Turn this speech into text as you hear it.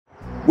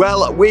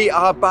Well, we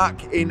are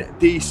back in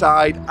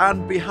Deeside,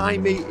 and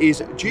behind me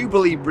is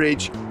Jubilee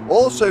Bridge,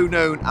 also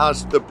known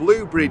as the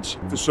Blue Bridge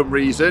for some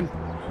reason.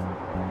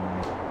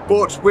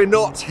 But we're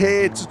not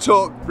here to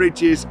talk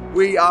bridges,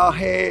 we are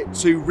here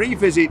to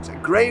revisit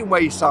Graham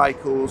Way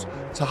Cycles,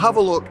 to have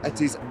a look at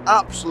his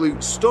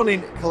absolute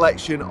stunning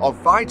collection of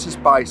Vitus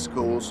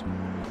bicycles.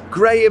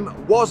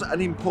 Graham was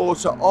an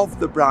importer of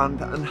the brand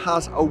and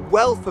has a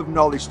wealth of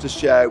knowledge to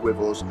share with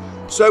us.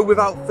 So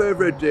without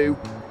further ado,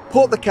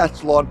 put the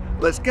kettle on,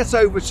 let's get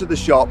over to the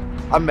shop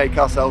and make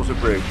ourselves a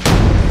brew.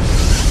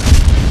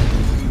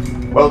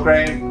 Well,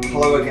 Graham,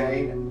 hello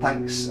again.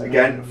 Thanks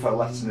again for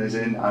letting us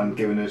in and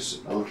giving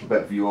us a little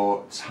bit of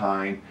your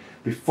time.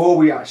 Before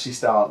we actually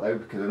start though,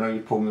 because I know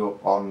you pulled me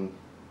up on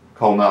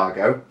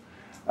Colnago,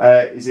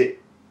 is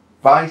it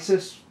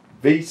Vitus?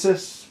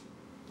 Vitus?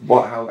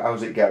 How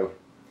does it go?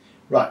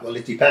 Right, well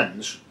it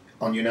depends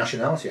on your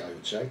nationality, I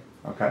would say.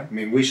 Okay. I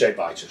mean, we say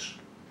Vitus,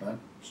 right?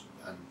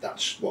 And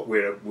that's what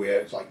we're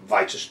like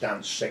Vitus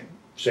dance,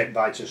 Saint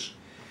Vitus.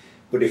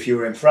 But if you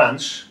were in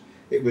France,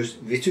 it was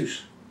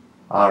Vitus.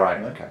 All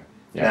right, okay.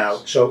 Yes. Now,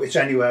 so it's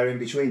anywhere in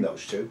between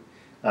those two.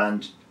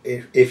 And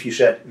if you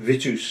said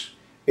Vitus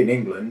in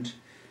England,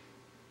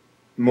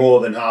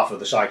 more than half of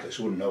the cyclists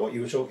wouldn't know what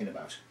you were talking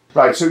about.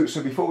 Right, so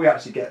before we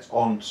actually get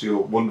on to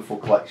your wonderful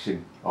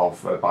collection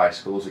of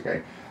bicycles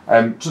again,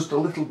 just a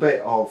little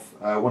bit of,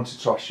 I wanted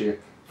to ask you,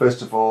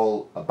 first of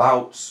all,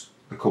 about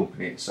the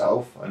company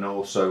itself and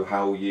also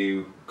how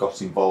you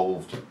got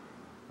involved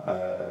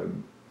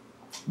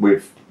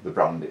with the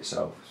brand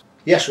itself.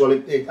 Yes, well,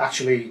 it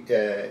actually,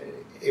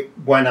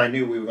 when I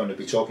knew we were going to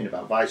be talking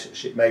about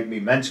Vitus, it made me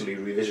mentally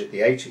revisit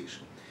the 80s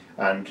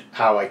and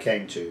how I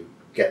came to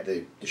get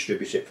the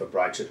distributor for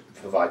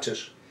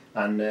Vitus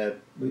and the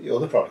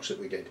other products that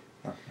we did.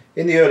 Okay.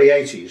 In the early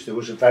 80s, there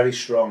was a very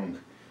strong,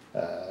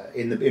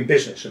 in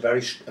business,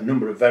 a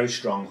number of very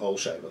strong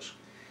wholesalers,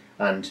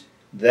 and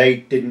they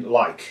didn't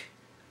like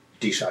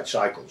Deeside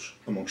Cycles,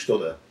 amongst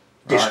other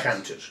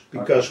discounters,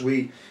 because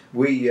they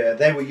were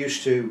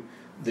used to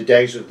the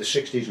days of the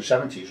 60s and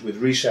 70s with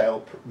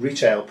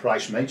retail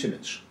price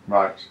maintenance.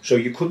 Right. So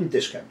you couldn't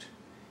discount.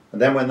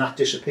 And then when that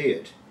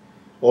disappeared,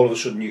 all of a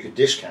sudden you could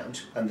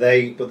discount, but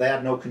they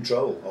had no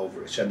control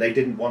over it, and they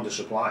didn't want to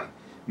supply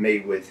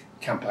me with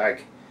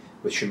Campag,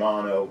 with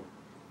Shimano,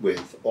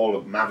 with all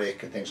of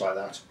Mavic and things like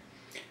that.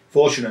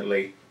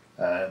 Fortunately,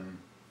 Barry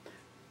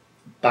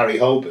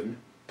Hoban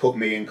put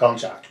me in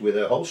contact with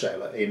a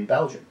wholesaler in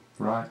Belgium.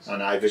 Right.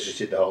 And I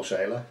visited the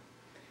wholesaler.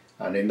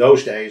 And in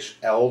those days,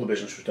 all the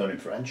business was done in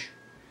French,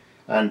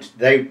 and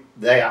they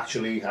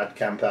actually had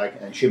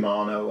Campag and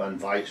Shimano and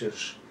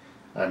Vitus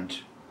and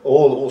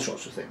all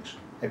sorts of things,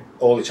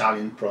 all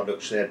Italian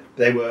products.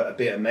 They were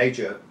a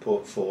major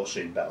force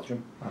in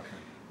Belgium, okay.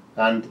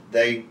 And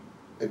they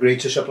agreed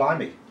to supply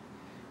me.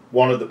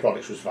 One of the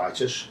products was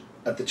Vitus.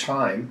 At the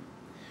time,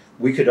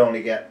 we could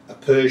only get a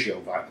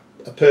Peugeot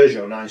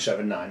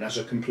 979 as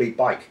a complete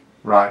bike.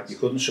 Right. You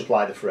couldn't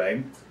supply the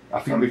frame. I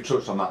think we've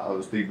touched on that.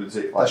 Was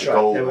it like that's the right.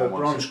 gold They were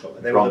one, bronze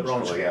colour. They were the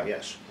bronze colour, yeah.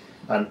 Yes.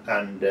 And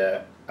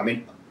I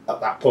mean, at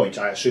that point,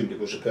 I assumed it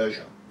was a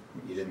Peugeot.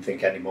 You didn't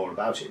think any more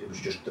about it. It was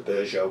just the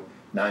Peugeot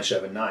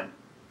 979.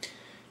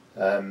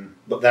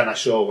 But then I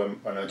saw when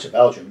I went to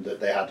Belgium that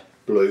they had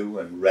blue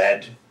and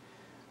red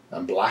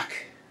and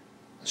black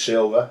and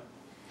silver,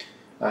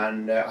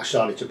 and I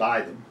started to buy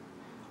them,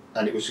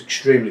 and it was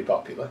extremely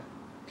popular.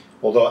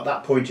 Although at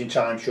that point in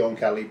time, Sean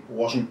Kelly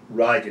wasn't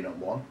riding on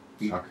one.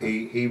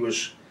 He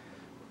was.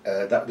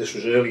 This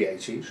was early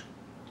 80s.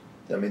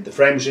 I mean, the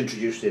frame was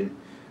introduced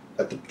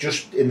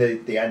just in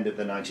the end of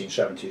the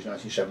 1970s,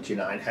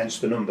 1979. Hence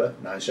the number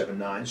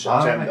 979,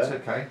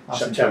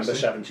 September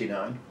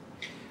 79.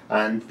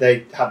 And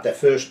they had their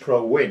first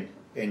pro win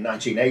in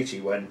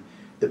 1980 when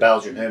the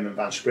Belgian Herman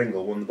van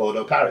Springel won the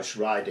Bordeaux Paris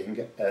riding,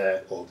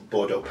 or the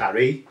Bordeaux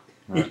Paris,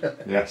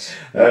 yes,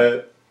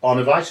 on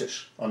a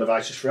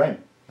Vitus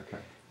frame.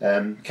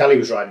 Okay. Kelly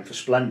was riding for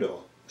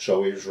Splendor,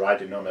 so he was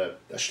riding on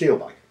a steel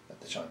bike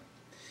at the time.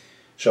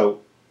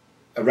 So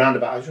around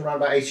about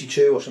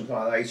 82 or something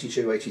like that,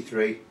 82,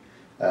 83,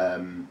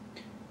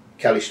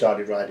 Kelly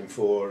started riding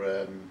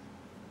for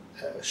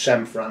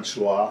Sem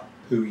Francois,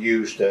 who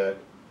used a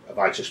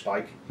Vitus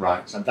bike.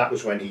 Right. And that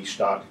was when he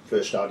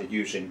first started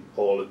using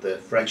all of the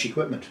French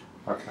equipment.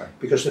 Okay.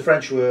 Because the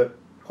French were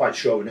quite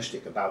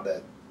chauvinistic about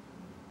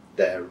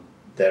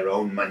their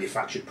own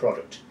manufactured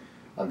product,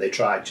 and they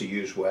tried to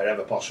use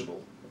wherever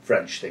possible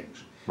French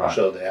things. Right.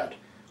 So they had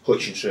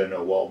Hutchinson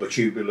or Walber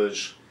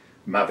tubulars,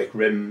 Mavic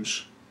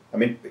rims, I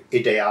mean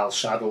Ideal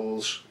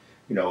saddles,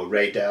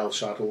 Raydell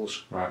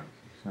saddles, right.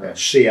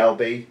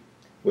 CLB,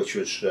 which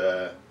was,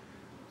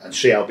 and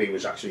CLB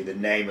was actually the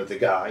name of the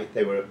guy.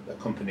 They were a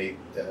company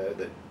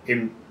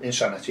in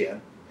Saint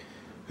Etienne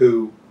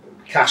who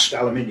cast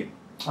aluminium.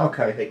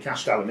 Okay. They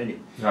cast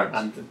aluminium, right.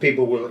 And the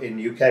people in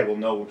the UK will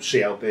know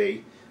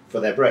CLB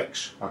for their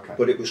brakes. Okay.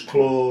 But it was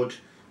Claude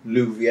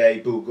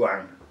Louvier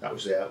Bourgoin. That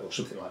was or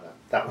something like that.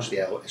 That was the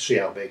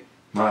CLB.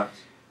 Right.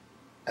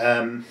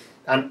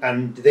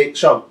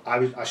 So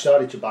I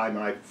started to buy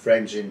my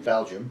frames in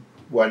Belgium,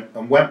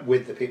 went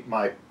with the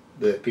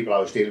people I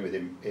was dealing with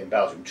in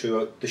Belgium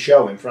to the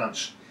show in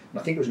France, and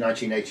I think it was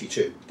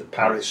 1982, the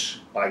Paris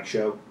bike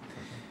show,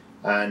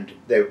 and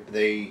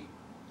they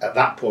at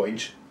that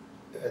point,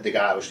 the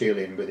guy I was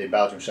dealing with in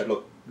Belgium said,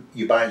 "Look,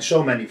 you're buying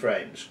so many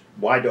frames,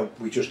 why don't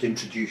we just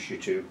introduce you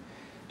to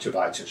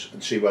Vitus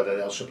and see whether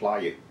they'll supply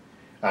you?"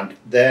 And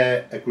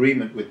their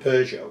agreement with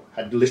Peugeot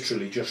had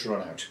literally just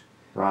run out.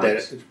 Right.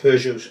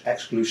 Peugeot's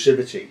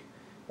exclusivity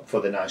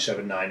for the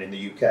 979 in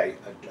the UK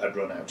had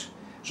run out.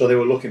 So they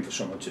were looking for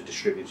someone to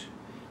distribute.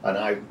 And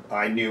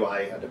I knew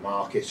I had a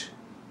market,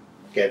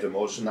 gave them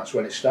orders, and that's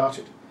when it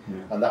started. Yeah.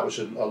 And that was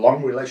a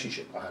long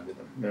relationship I had with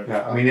them. You know,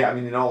 yeah, I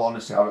mean, in all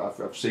honesty,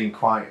 I've seen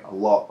quite a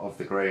lot of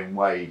the Graham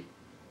Way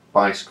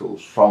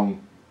bicycles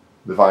from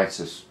the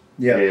Vitus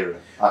era,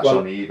 actually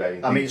on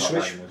eBay. I mean,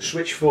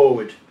 switch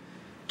forward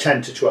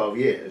 10 to 12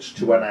 years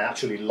to when I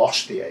actually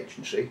lost the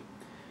agency.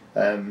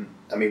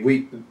 I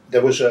mean,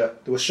 there were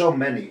so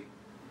many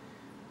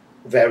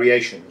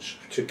variations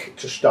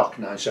to stock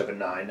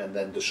 979, and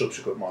then the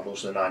subsequent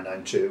models, the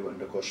 992,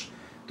 and of course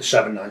the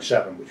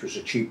 797, which was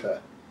a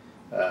cheaper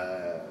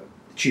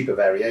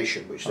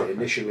variation, which they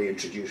initially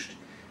introduced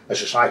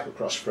as a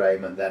cyclocross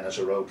frame and then as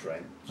a road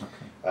frame.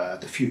 Okay.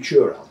 The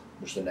Futural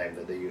was the name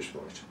that they used for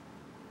it.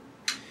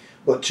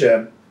 But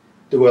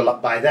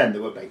by then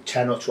there were like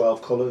 10 or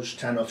 12 colours,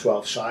 10 or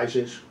 12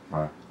 sizes.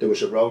 Right. There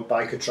was a road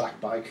bike, a track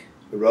bike,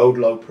 a road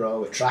low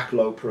pro, a track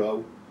low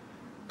pro,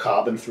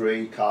 carbon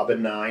 3,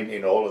 carbon 9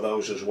 in all of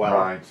those as well.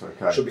 Right,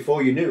 okay. So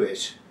before you knew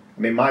it,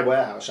 I mean, my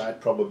warehouse, I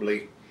had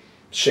probably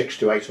 600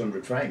 to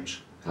 800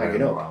 frames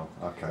hanging up. Wow,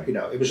 okay. You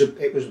know, it was a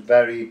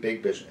very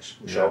big business.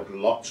 We sold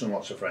lots and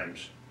lots of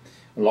frames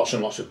and lots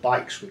of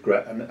bikes with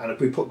and if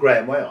we put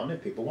Graham Way on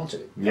it, people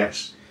wanted it.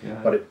 Yes. Yeah.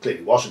 But it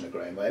clearly wasn't a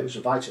Graham Way, it was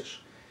a Vitus.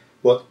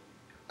 But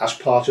as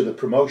part of the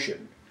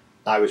promotion,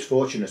 I was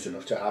fortunate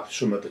enough to have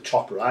some of the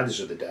top riders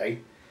of the day,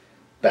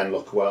 Ben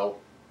Luckwell,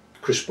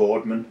 Chris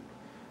Boardman,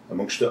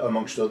 amongst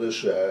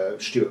others,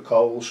 Stuart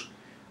Coles.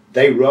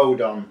 They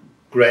rode on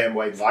Graham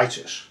Way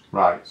Vitus.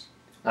 Right.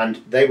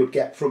 And they would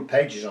get front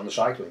pages on the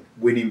cycling,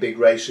 winning big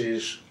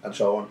races and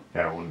so on.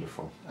 Yeah,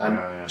 wonderful.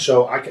 And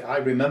so I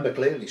remember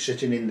clearly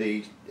sitting in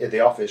the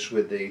office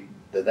with the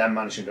then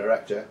managing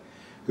director,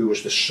 who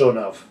was the son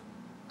of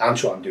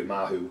Antoine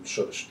Dumas, who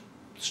sort of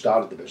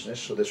started the business.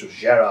 So this was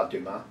Gerard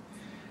Dumas,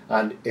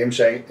 and him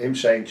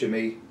saying to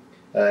me,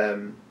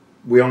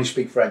 "We only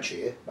speak French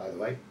here, by the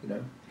way, you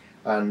know.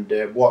 And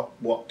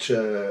what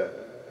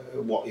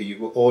are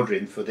you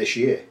ordering for this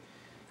year?"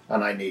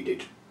 And I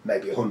needed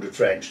maybe 100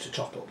 frames to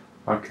top up.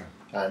 Okay.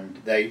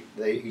 And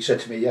he said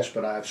to me, "Yes,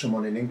 but I have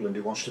someone in England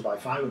who wants to buy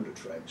 500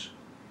 frames."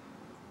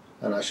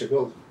 And I said,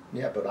 "Well,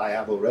 yeah, but I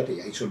have already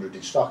 800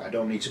 in stock. I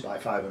don't need to buy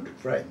 500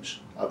 frames.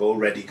 I've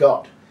already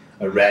got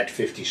a red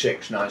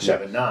 56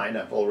 979.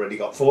 I've already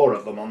got 4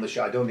 of them on the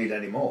show. I don't need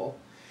any more,"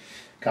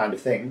 kind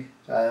of thing.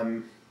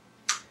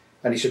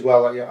 And he said,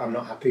 "Well, I'm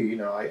not happy. You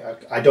know,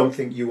 I don't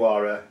think you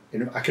are a. You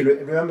know, I can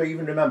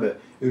remember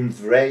un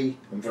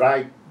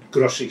vrai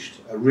grossiste,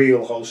 a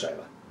real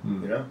wholesaler.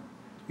 You know,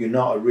 you're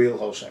not a real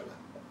wholesaler."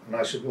 And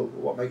I said, "Well,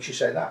 what makes you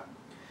say that?"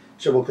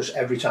 He said, "Well, because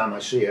every time I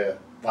see a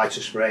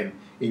Vitus frame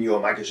in your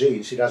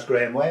magazines, it has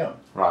Graham Way on."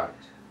 Right.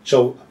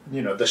 So,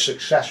 you know, the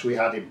success we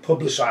had in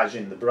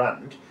publicising the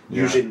brand,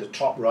 using the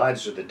top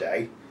riders of the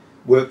day,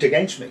 worked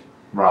against me.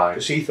 Right.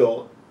 Because he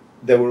thought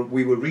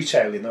we were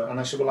retailing them, and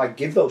I said, "Well, I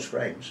give those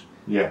frames.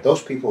 Yeah.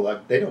 Those people,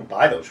 they don't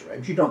buy those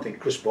frames. You don't think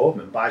Chris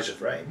Boardman buys a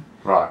frame.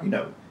 Right. You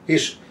know,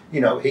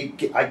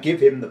 I give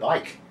him the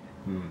bike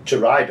to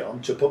ride on,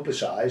 to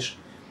publicise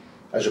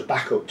as a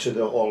backup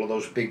to all of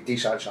those big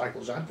Deeside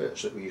Cycles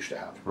adverts that we used to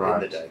have in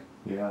the day."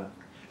 Yeah.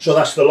 So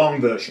that's the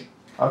long version.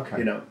 Okay.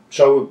 You know,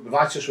 so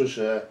Vitus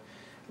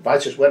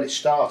when it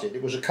started,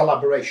 it was a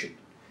collaboration,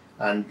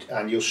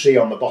 and you'll see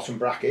on the bottom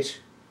bracket,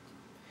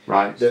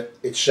 right, that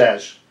it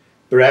says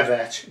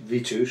Brevet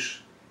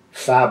Vitus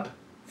Fab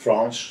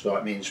France, so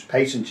it means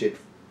patented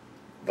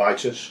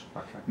Vitus,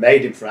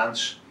 made in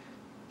France,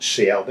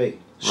 CLB. Right.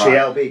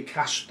 CLB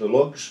cast the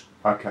lugs.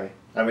 Okay.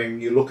 I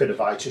mean, you look at a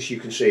Vitus, you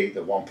can see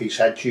the one-piece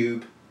head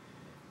tube,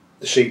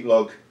 the seat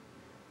lug,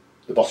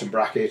 the bottom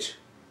bracket,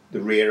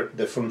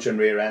 the front and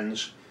rear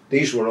ends.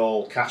 These were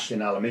all cast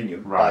in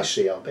aluminium by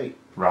CLB.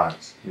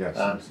 Right. Yes.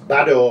 And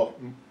Bador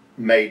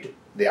made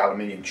the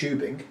aluminium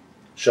tubing.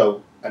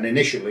 So, and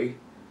initially,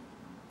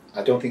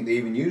 I don't think they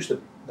even used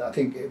them. I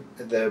think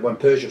when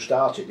Peugeot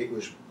started, it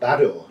was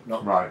Bador,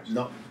 not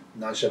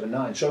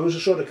 979. So it was a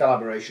sort of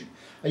collaboration,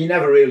 and you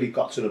never really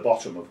got to the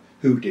bottom of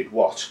who did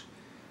what.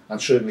 And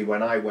certainly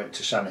when I went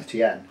to Saint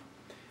Etienne,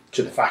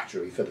 to the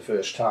factory for the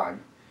first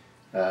time,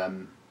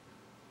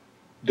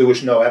 there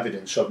was no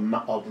evidence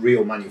of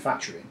real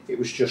manufacturing. It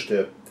was just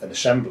an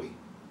assembly.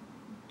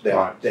 They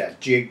had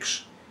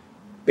jigs,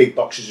 big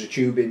boxes of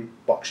tubing,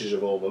 boxes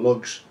of all the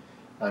lugs,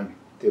 and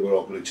they were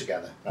all glued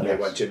together. And they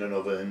went in an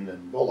oven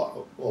and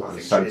all the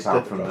things. Sent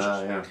out from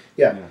there,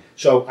 yeah.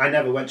 So I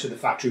never went to the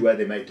factory where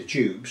they made the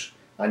tubes.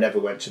 I never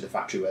went to the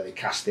factory where they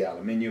cast the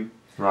aluminium.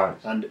 Right.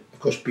 And of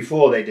course,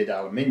 before they did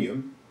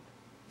aluminium,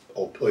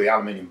 or the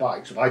aluminium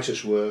bikes,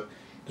 Vitus were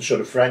the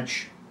sort of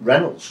French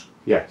Reynolds.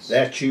 Yes.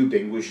 Their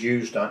tubing was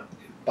used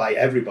by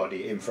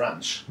everybody in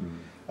France.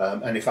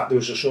 And in fact, there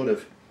was a sort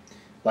of,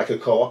 like a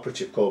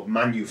cooperative called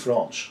Manu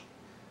France.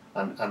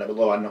 And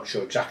although I'm not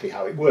sure exactly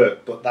how it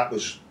worked, but that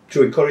was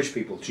to encourage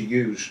people to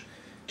use,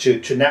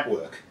 to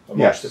network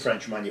amongst the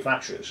French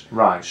manufacturers.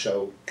 Right.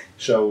 So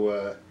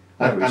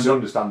it's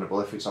understandable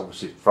if it's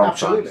obviously from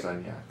France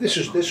then, yeah. This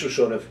was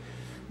sort of,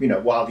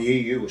 while the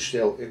EU was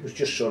still, it was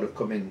just sort of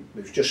coming,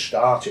 it was just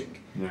starting.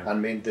 Yeah. And I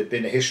mean, there'd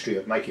been a history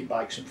of making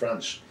bikes in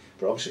France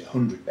for obviously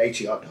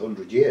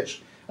 100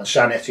 years. And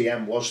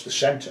Saint-Étienne was the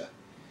centre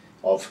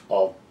of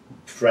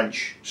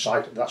French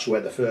site. That's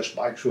where the first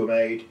bikes were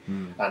made.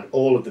 And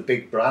all of the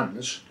big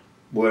brands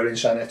were in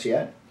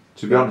Saint-Étienne.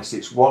 To be honest,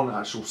 it's one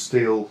actual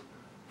steel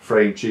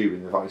frame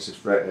tubing, the Vitus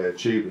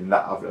tubing,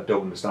 that I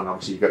don't understand.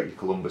 Obviously, you've got your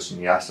Columbus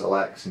and your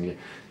SLX and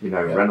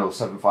your Reynolds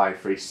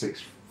 753,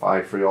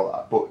 653, all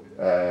that. But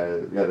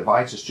the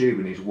Vitus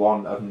tubing is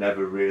one I've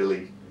never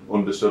really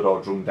understood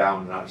or drummed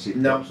down and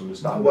actually don't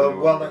understand.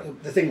 Well,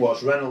 the thing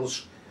was,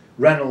 Reynolds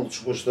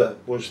was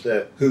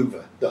the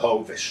Hoover, the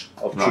Hovis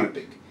of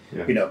tubing.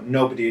 Yeah.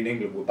 Nobody in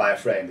England would buy a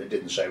frame that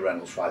didn't say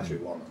Reynolds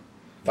 531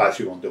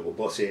 531 double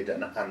butted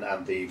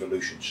and the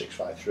Evolution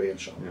 653 and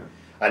so on. Yeah.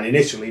 And in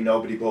Italy,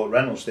 nobody bought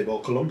Reynolds; they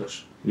bought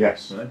Columbus.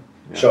 Yes. Right?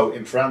 Yeah. So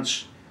in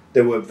France,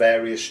 there were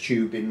various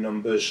tubing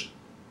numbers,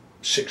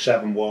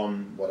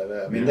 671,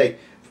 whatever. I mean,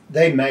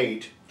 they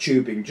made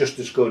tubing just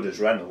as good as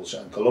Reynolds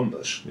and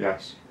Columbus.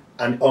 Yes.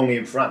 And only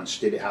in France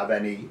did it have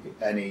any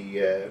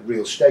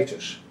real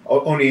status.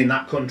 Only in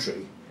that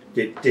country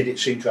did it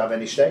seem to have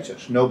any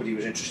status. Nobody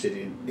was interested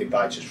in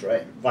Vitus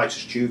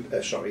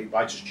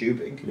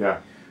tubing. Yeah.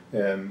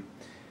 And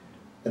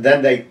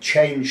then they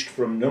changed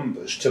from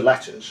numbers to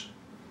letters.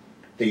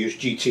 They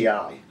used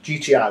GTI.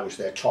 GTI was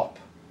their top,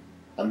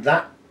 and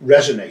that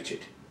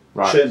resonated.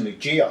 Right. Certainly,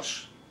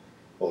 Geos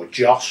or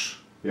Jos.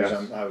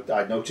 Yes.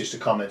 I noticed a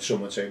comment,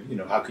 someone saying,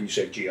 how can you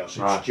say Geos?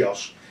 It's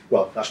Jos.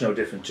 Well, that's no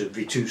different to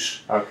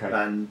Vitus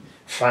and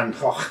Van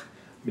Gogh.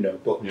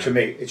 But to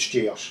me, it's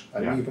Geos.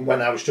 And even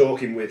when I was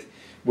talking with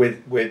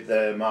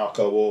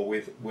Marco or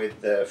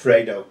with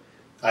Fredo,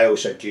 I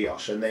always said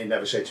Geos, and they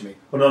never say to me,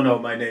 "Oh no,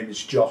 my name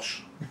is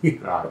Josh."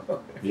 Right.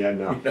 Yeah,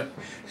 no.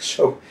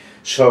 So.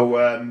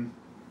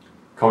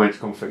 Comments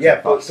come thick.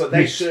 Yeah, but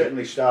they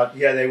certainly start.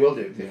 Yeah, they will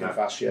do thick and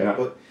fast.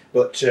 Yeah.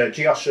 But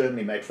Geos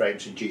certainly made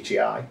frames in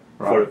GTI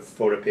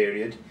for a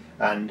period,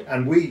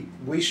 and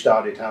we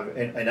started having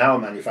in our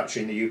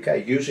manufacturing in the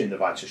UK using the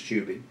Vitus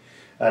tubing,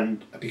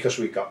 and because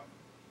we got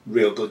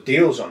real good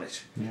deals on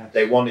it,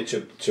 they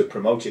wanted to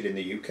promote it in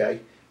the UK,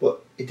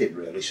 but it didn't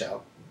really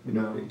sell.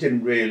 No. It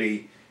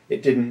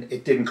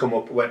didn't come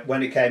up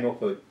when it came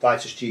up with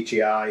Vitus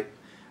GTI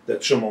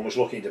that someone was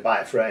looking to buy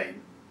a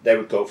frame. They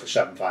would go for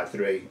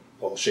 753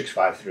 or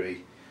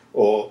 653,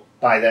 or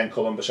by then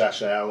Columbus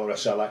SL or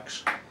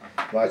SLX.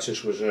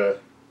 Vitus was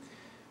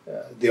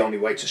the only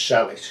way to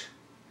sell it,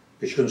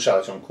 because you couldn't sell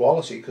it on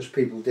quality because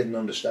people didn't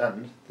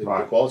understand the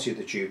quality of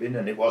the tubing,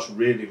 and it was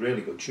really,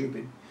 really good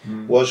tubing,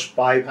 was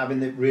by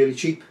having it really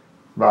cheap.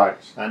 Right.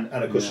 And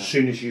of course, as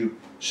soon as you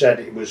said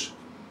it was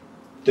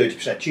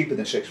 30% cheaper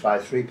than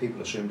 653, people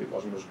assumed it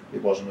wasn't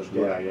as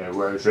good. Yeah.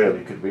 Whereas really,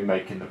 you could be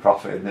making the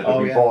profit and then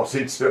be bought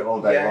into it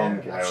all day long.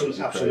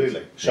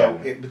 Absolutely. So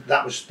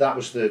that was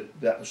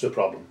the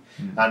problem.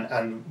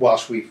 And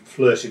whilst we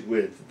flirted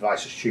with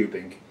Vitus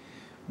tubing,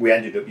 we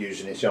ended up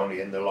using it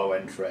only in the low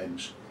end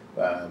frames,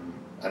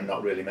 and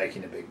not really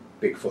making a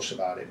big fuss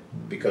about it,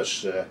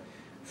 because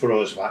for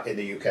us in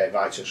the UK,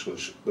 Vitus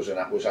was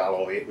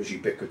alloy. It was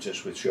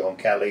ubiquitous with Sean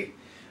Kelly,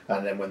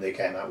 and then when they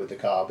came out with the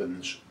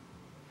carbons.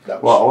 I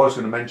was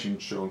going to mention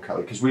Sean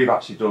Kelly because we've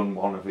actually done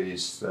one of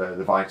his,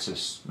 the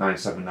Vitus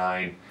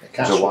 979,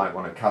 a white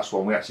one, a cast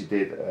one. We actually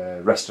did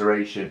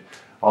restoration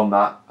on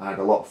that. I had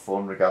a lot of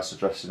fun in regards to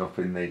dressing up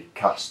in the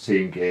cast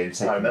team gear and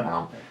taking it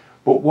down.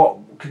 But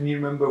what can you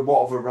remember?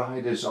 What other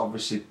riders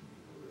obviously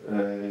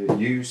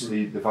use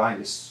the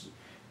Vitus?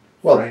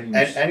 Well,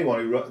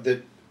 anyone who rode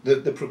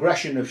the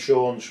progression of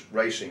Sean's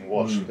racing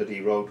was that he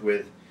rode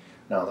with.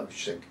 Now let me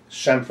just think.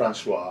 Saint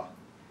Francois,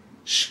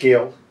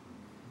 Skill.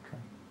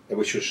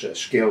 Which was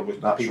Skill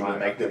with the people that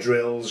make the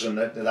drills and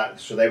that,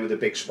 so they were the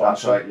big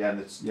sponsor.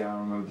 That's right. I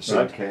remember the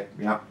same kit.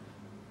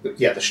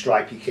 Yeah, the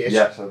stripy kit.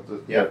 Yes,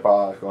 the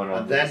bar going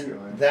on.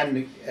 And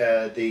then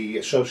the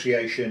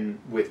association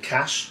with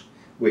Cass,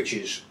 which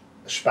is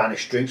a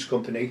Spanish drinks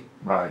company.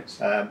 Right.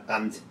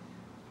 And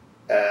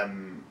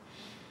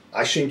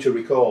I seem to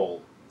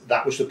recall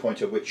that was the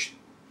point at which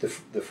the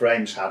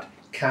frames had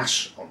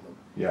Cass on them.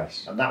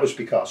 Yes. And that was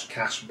because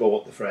Cass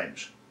bought the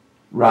frames.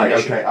 Right,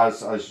 okay,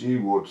 as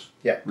you would.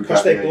 Yeah,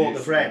 because they bought the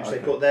frames, they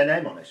put their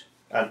name on it.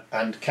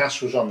 And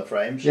Cass was on the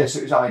frames. Yes,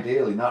 it was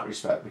ideal in that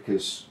respect,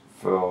 because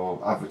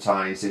for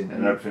advertising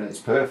and everything, it's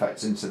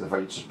perfect into the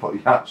frame. Just put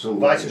the actual.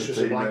 Vitus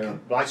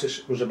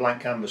was a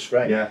blank canvas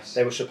frame. Yes.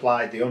 They were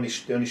supplied. The only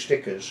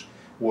stickers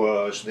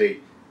was the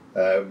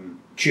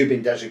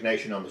tubing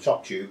designation on the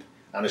top tube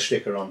and a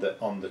sticker on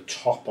the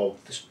top of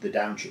the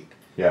down tube,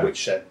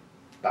 which said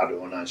Bado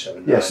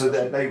 979. Yeah, so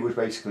they were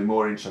basically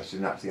more interested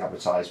in actually the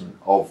advertisement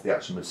of the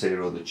actual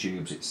material, the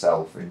tubes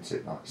itself, isn't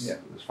it? That's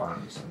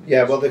fine.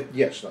 Yeah, well,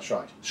 yes, that's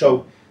right.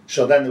 So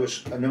then there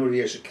was a number of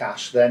years at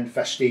Cass, then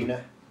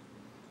Festina,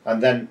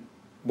 and then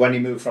when he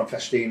moved from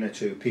Festina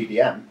to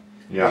PDM,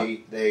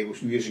 they were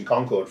using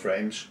Concorde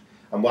frames,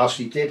 and whilst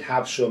he did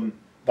have some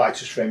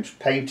Vitus frames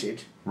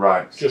painted,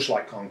 just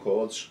like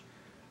Concordes,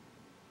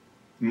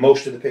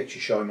 most of the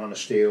pictures show him on a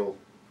steel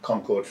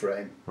Concorde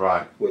frame,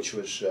 which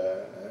was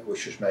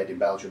made in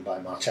Belgium by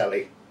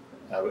Martelli,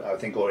 I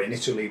think, or in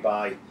Italy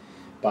by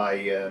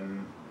I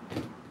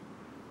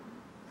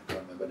can't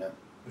remember now.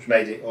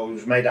 It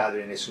was made either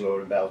in Italy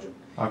or in Belgium,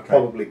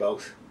 probably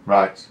both.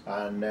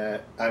 And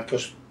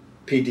because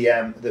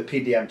the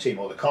PDM team,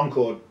 or the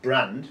Concorde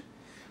brand,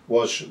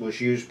 was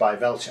used by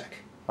Veltec,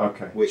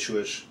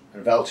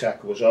 and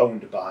Veltec was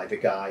owned by the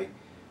guy.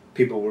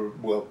 People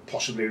will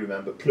possibly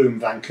remember Plume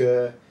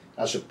Vainqueur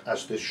as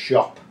the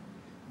shop,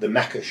 the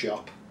Mecca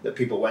shop that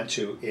people went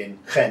to in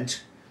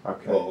Ghent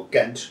or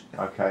Ghent.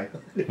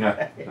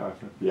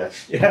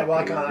 Yes. Yeah.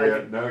 Why can't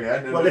I? No.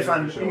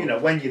 Well,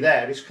 when you're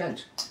there, it's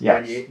Ghent.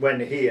 Yes. When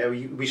here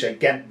we say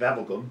Ghent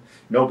Bevelgum,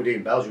 nobody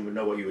in Belgium would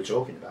know what you were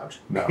talking about.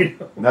 No.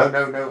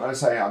 No. I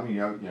say,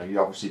 you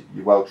obviously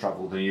you're well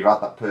travelled and you've had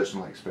that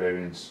personal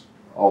experience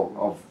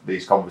of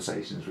these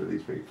conversations with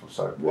these people.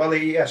 So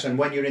yes, and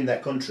when you're in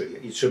their country,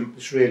 it's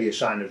really a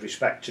sign of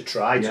respect to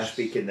try to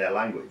speak in their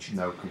language.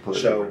 No,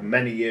 completely. So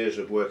many years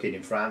of working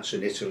in France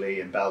and Italy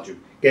and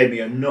Belgium gave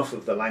me enough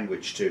of the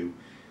language to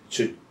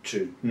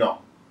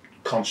not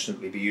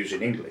constantly be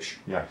using English.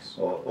 Yes.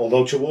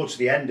 Although towards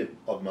the end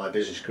of my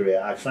business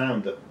career, I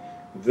found that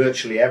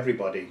virtually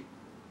everybody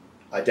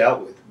I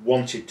dealt with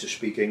wanted to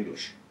speak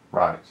English.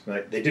 Right.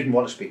 They didn't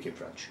want to speak in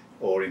French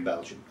or in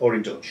Belgian or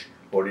in Dutch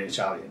or in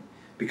Italian,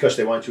 because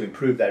they wanted to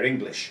improve their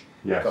English,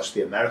 because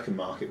the American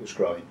market was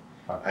growing.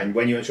 And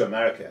when you went to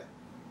America,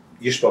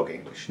 you spoke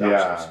English. So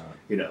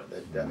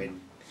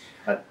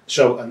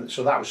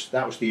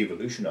that was the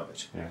evolution of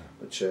it. Yeah.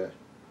 But,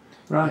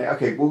 right.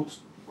 Okay. Well,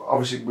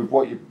 obviously, with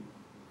what you've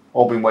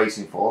all been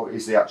waiting for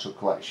is the actual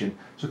collection.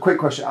 So, quick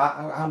question: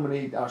 how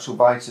many actual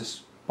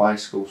Vitus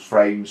bicycles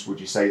frames would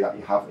you say that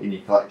you have in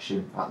your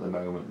collection at the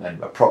moment? Then,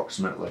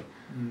 approximately.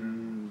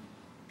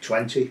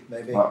 20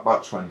 maybe.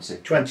 About 20.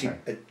 20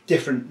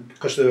 different,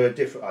 because there were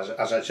different,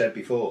 as I said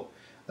before,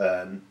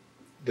 there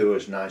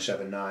was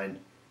 979,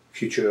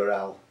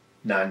 Futurel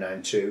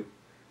 992.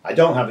 I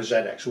don't have a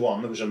ZX1,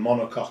 there was a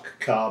monocoque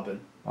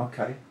carbon.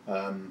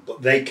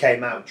 But they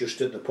came out just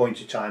at the point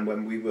of time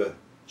when we were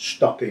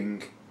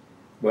stopping,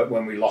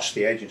 when we lost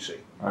the agency.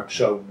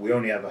 So we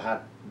only ever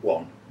had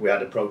one. We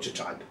had a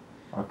prototype.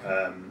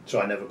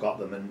 So I never got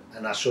them,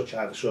 and as such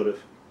I have a sort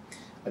of,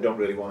 I don't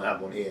really want to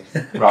have one here.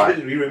 Right.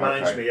 It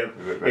reminds me of,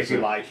 if you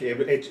like,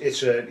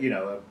 it's a,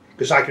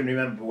 because I can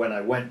remember when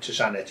I went to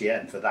Saint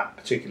Etienne for that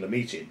particular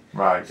meeting,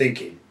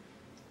 thinking,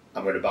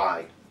 I'm going to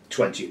buy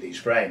 20 of these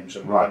frames,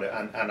 and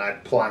I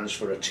had plans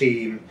for a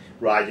team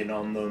riding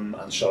on them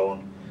and so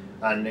on.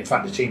 And in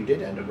fact, the team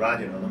did end up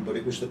riding on them, but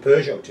it was the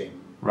Peugeot team.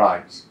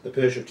 The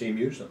Peugeot team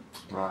used them.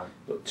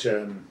 But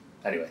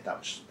anyway,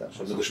 that's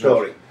another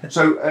story.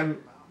 So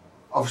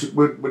obviously,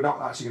 we're not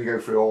actually going to go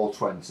through all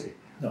 20.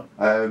 No.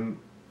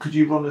 Could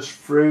you run us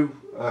through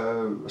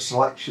a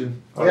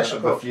selection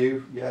of a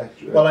few? Yeah.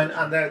 Well,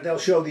 and they'll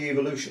show the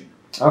evolution.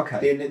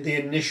 The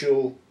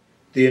initial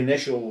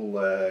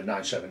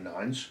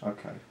 979s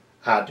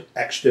had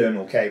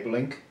external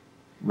cabling.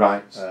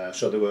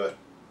 So there were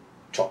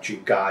top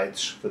tube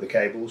guides for the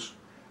cables,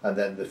 and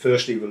then the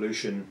first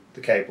evolution,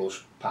 the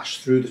cables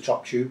passed through the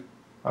top tube.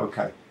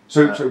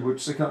 So we're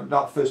sticking on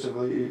that first of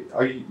all.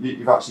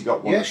 You've actually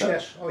got one. Yes.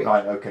 Oh, yeah.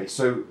 Right. Okay.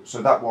 So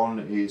that one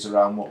is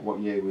around what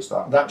year was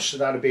that?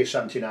 That'd be a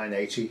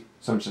 7980.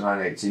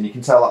 7980, and you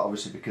can tell that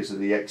obviously because of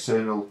the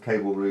external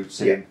cable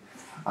routing,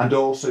 and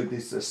also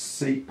there's a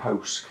seat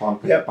post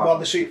clamp. Well,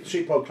 the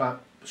seat post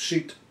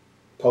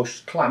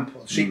clamp,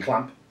 or seat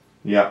clamp.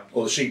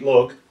 Or the seat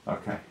lug.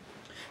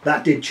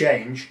 That did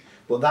change,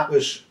 but that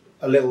was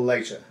a little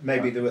later.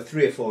 Maybe there were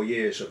 3 or 4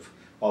 years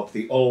of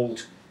the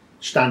old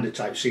standard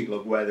type seat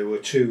lug where there were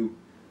two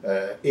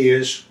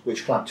ears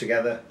which clamped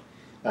together,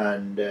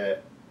 and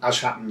as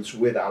happens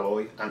with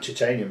alloy and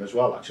titanium as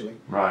well, actually.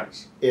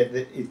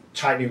 It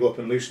tightening up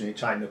and loosening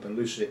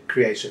it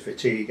creates a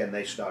fatigue, and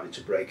they started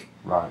to break.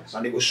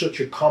 And it was such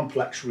a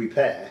complex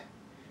repair,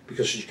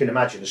 because as you can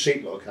imagine, a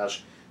seat lug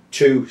has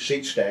 2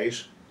 seat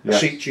stays, a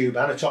seat tube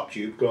and a top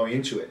tube going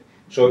into it.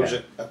 So it was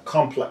a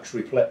complex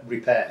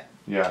repair.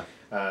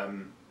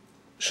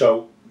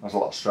 So there's a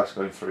lot of stress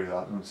going through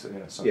that.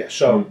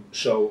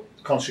 So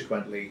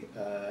consequently,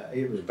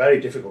 it was a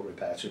very difficult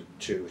repair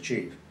to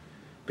achieve,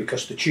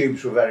 because the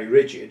tubes were very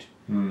rigid.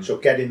 So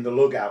getting the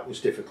lug out was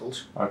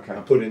difficult.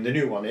 And putting the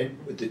new one in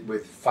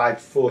with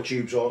 4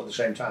 tubes all at the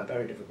same time,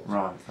 very difficult.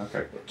 But,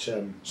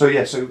 so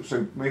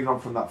moving on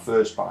from that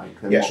first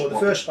bike. Then the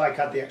first bike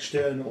had the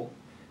external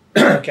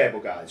cable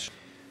guides.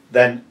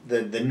 Then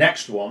the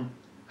next one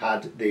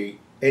had the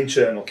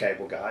internal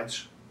cable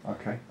guides,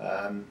 Okay.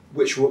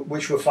 which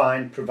were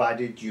fine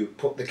provided you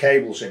put the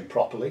cables in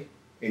properly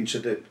into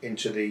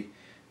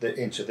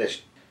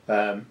this.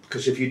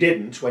 Because if you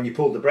didn't, when you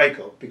pulled the brake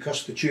up,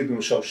 because the tubing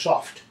was so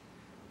soft,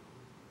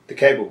 the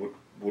cable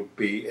would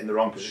be in the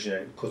wrong position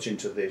and it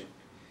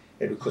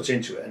would cut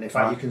into it. And in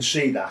fact, you can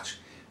see that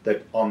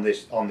on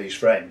these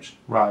frames.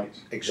 Right.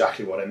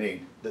 Exactly what I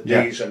mean. That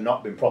Yeah. these have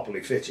not been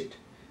properly fitted,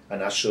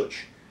 and as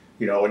such,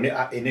 you know,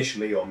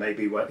 initially or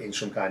maybe in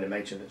some kind of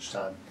maintenance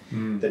time,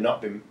 they've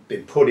not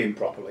been put in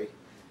properly,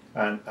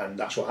 and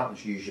that's what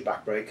happens. You use your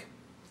back brake.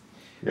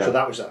 Yeah. So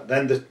that was that.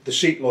 Then the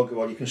seat lug.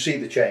 Well, you can see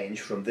the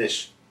change from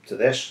this to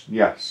this.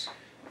 Yes.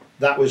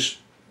 That was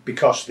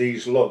because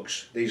these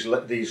lugs,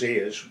 these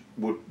ears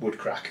would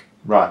crack,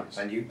 Right.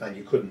 and you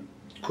couldn't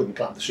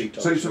clamp the seat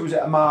on. So was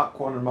it a Mark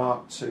 1 and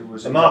Mark 2?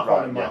 Was a it Mark right?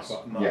 1 and Mark, Yes.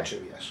 Mark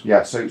 2, yes.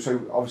 Yeah, so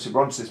obviously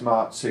we're on to this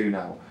Mark 2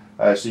 now.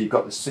 So you've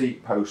got the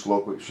seat post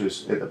lug, which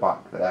was at the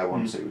back there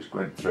once it was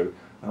going through,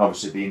 and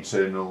obviously the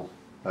internal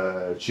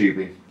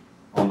tubing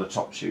on the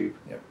top tube.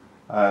 Yep.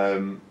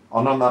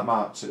 And on that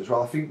Mark 2 as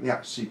well, I think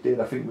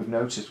we've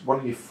noticed one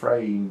of your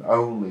frame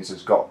onlys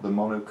has got the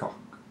monocoque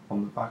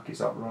on the back, is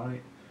that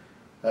right?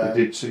 They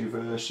did 2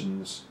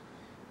 versions.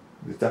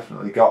 They've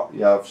definitely got,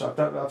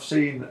 I've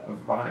seen a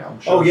Vitus. I'm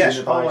sure yes, I've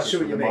seen a I Vitus see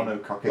what with you the mean.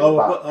 monocoque at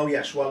the back.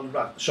 Yes, well,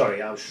 right,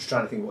 sorry, I was just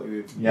trying to think what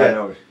you... Yeah,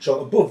 no. So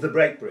above the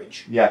brake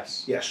bridge,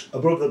 Yes. yes,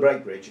 above the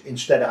brake bridge,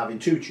 instead of having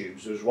 2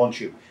 tubes, there was 1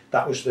 tube.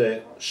 That was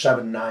the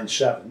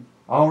 797,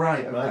 Oh,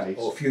 right, okay. right,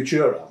 or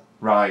Futuro.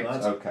 Right,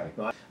 Right. okay.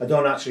 Right. I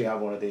don't actually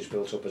have one of these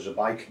built up as a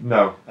bike.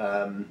 No.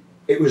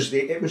 It was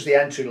the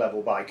entry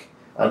level bike,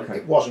 and Okay.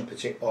 it wasn't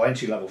or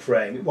entry level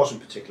frame. It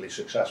wasn't particularly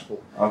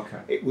successful. Okay.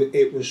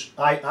 It was.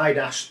 I'd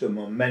asked them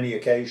on many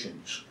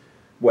occasions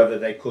whether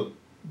they could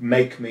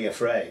make me a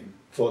frame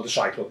for the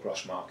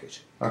cyclocross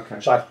market. Okay.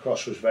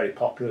 Cyclocross was very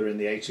popular in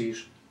the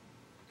 80s,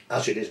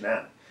 as it is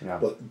now. Yeah.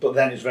 But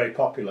then it's very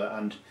popular,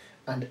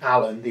 and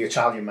Allen, the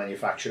Italian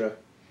manufacturer,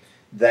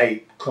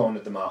 they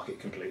cornered the market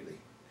completely.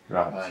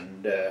 Right.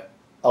 And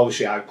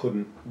obviously I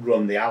couldn't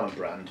run the Allen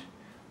brand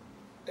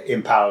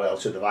in parallel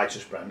to the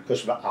Vitus brand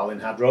because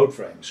Allen had road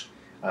frames,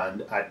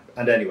 and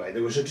anyway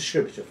there was a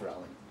distributor for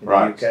Allen in the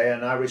UK,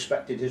 and I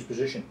respected his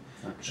position.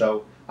 Okay.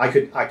 So I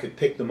could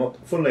pick them up.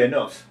 Funnily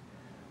enough,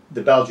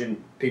 the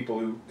Belgian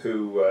people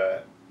who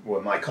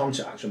were my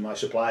contacts and my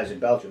suppliers in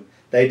Belgium,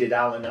 they did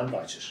Allen and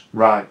Vitus.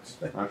 Right.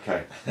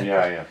 Okay.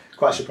 Yeah.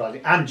 Quite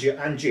surprising. And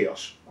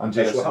Geos. And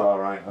Geos as well.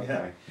 Right.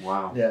 Okay. Yeah.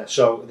 Wow. Yeah.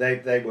 So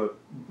they were,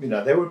 you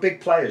know, they were big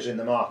players in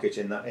the market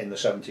in the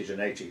 70s and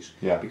 80s.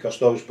 Yeah. Because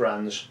those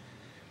brands,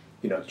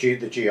 you know,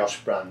 the Geos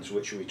brands,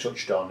 which we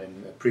touched on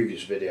in a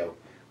previous video,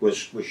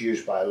 was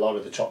used by a lot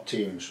of the top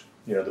teams.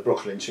 You know, the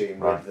Brooklyn team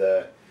with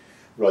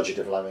Roger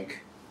de Vlaming,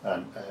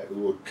 and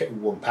who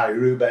won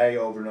Paris-Roubaix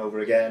over and over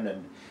again,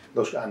 and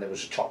there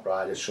was a top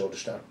rider, Tour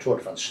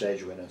de France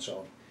stage winner, and so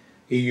on.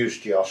 He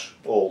used Geos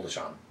all the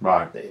time,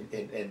 right?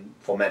 In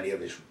for many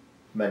of his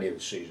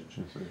seasons.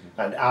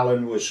 And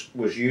Allen was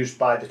used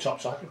by the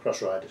top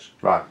cyclocross riders,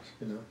 right?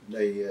 You know,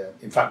 they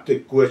in fact the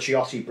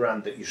Guerciotti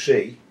brand that you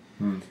see,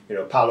 you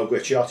know, Paolo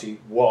Guerciotti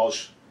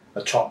was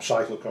a top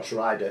cyclocross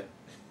rider,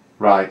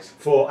 right?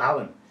 For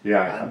Allen,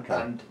 yeah,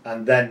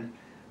 and then.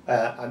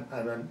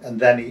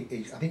 And then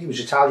I think he was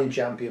Italian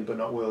champion but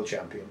not world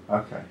champion.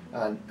 Okay.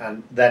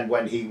 And then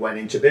when he went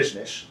into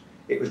business,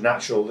 it was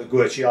natural that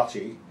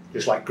Guerciotti,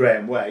 just like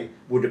Graham Way,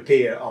 would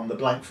appear on the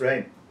blank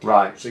frame.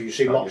 Right. So you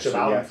see lots of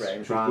Allen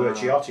frames with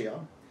Guerciotti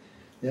on.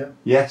 Yeah.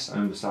 Yes, I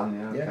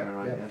understand. Yeah. Okay.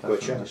 Right. Yeah.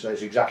 Guerciotti. So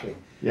it's exactly.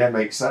 Yeah, it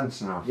makes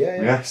sense now.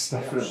 Yeah. Yes,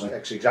 definitely.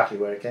 That's exactly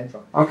where it came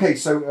from. Okay,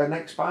 so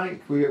next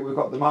bike we've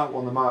got the Mark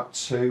 1, the Mark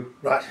 2.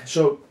 Right.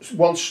 So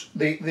once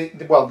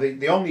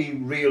the only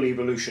real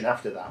evolution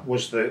after that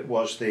was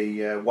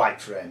the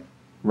white frame.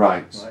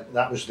 Right.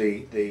 That was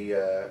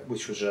the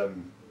which was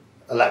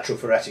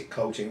electrophoretic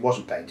coating. It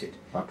wasn't painted.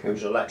 Okay. It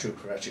was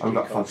electrophoretic. I've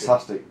got a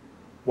fantastic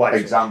white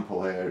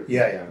example here.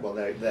 Yeah. Well,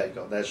 there you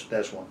go.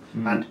 There's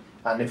one.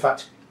 And in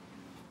fact,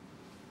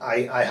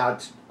 I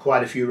had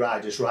quite a few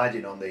riders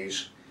riding on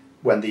these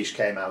when these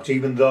came out,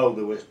 even though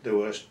there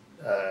was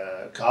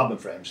carbon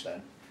frames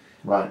then.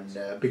 Right.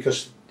 And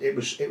because it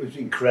was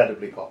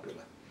incredibly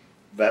popular.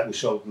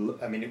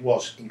 It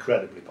was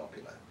incredibly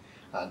popular.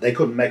 And they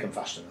couldn't make them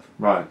fast enough.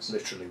 Right.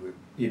 Literally,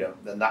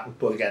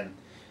 but again,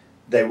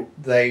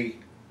 they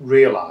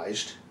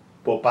realised,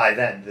 but by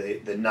then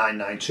the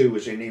 992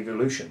 was in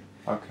evolution.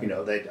 Okay. You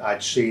know,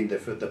 I'd seen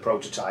the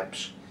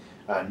prototypes,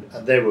 and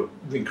they were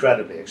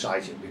incredibly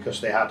exciting because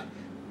they had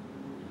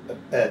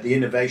the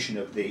innovation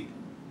of the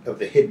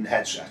hidden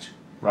headset.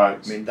 Right.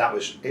 I mean,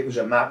 it was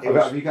a map.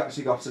 Have you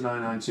actually got a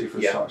 992 for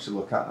us to actually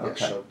look at?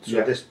 Okay. So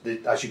this,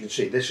 as you can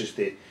see,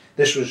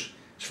 this was,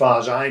 as far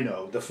as I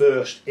know, the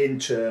first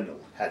internal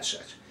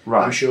headset.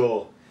 Right. I'm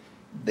sure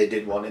they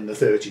did one in the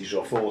 30s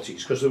or 40s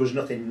because there was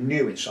nothing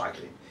new in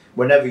cycling.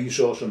 Whenever you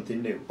saw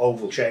something new,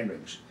 oval chain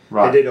rings.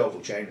 Right. They did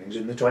oval chain rings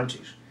in the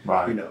 20s.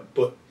 Right. You know,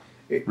 but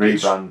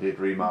rebranded,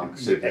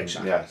 remarketed.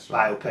 Exactly. Yes,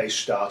 Biopace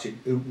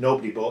started.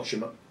 Nobody bought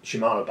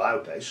Shimano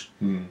Biopace,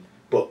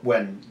 but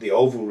when the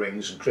oval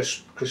rings and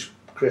Chris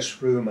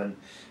Froome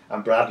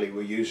and Bradley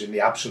were using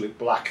the absolute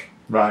black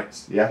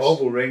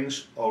oval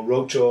rings or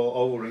Rotor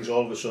oval rings,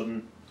 all of a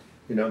sudden,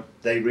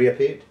 they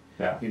reappeared.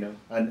 Yeah.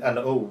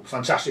 And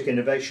fantastic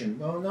innovation.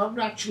 Well, not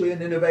actually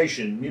an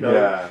innovation. We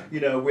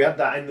had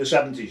that in the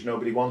 70s.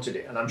 Nobody wanted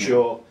it, and I'm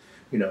sure,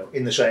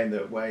 in the same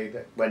way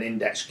that when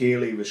index gear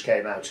levers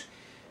came out,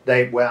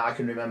 I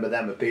can remember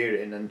them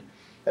appearing, and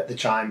at the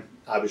time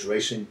I was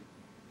racing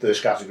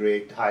first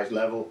category, highest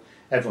level.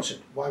 Everyone said,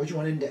 "Why would you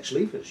want index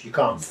levers? You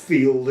can't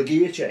feel the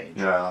gear change."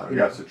 Yeah, you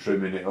have to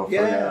trimming it up.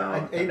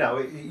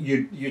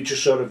 You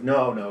just sort of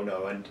no,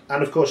 and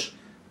of course,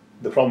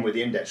 the problem with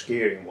the index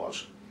gearing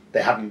was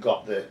they hadn't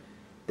got the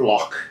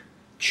block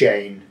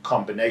chain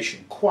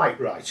combination quite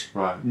right.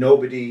 Right.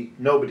 Nobody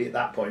at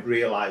that point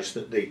realised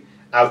that the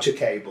outer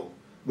cable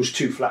was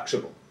too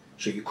flexible,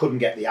 so you couldn't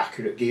get the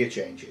accurate gear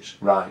changes.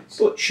 Right.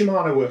 But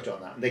Shimano worked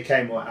on that, and they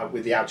came out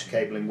with the outer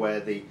cabling where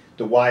the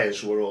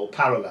wires were all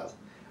parallel,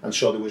 and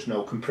so there was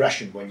no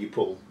compression when you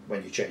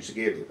changed the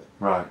gear lever.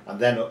 Right. And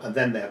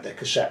then they had their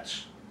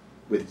cassettes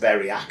with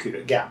very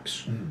accurate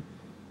gaps.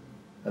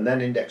 And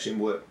then indexing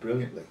worked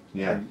brilliantly.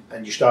 Yeah.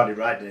 And you started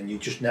riding and you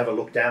just never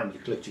looked down,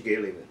 you clicked your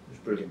gear lever. It was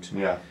brilliant.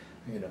 Yeah.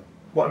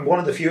 One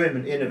of the few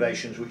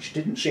innovations which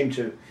didn't seem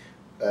to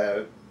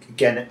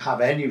again have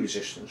any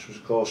resistance was,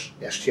 of course,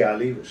 the STI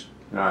levers.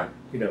 Right.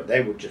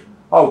 They would just...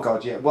 Oh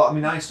God, yeah. Well, I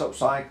mean, I stopped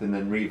cycling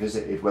and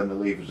revisited when the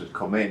levers had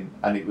come in,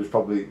 and it was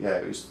probably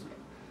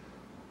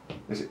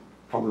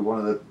probably one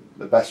of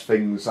the best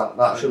things that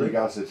in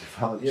regards to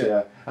developed.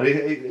 Yeah. And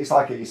it's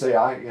like you say.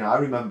 I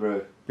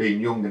remember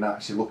being young and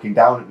actually looking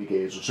down at my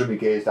gears or swimming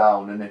gears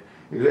down, and it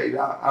was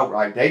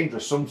outright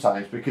dangerous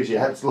sometimes because your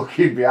head's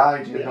looking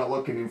behind you, not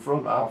looking in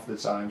front half the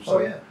time. So,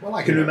 Well,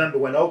 I can remember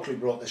when Oakley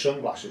brought the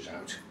sunglasses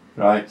out.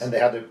 Right. And they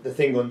had the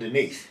thing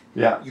underneath.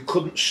 Yeah. You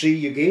couldn't see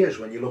your gears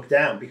when you looked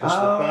down because the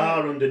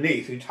bar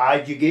underneath would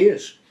hide your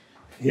gears.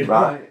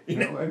 Right.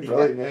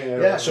 Brilliant.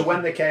 Yeah. So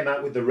when they came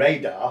out with the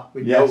radar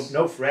with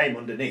no frame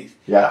underneath,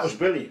 that was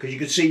brilliant because you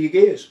could see your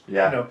gears.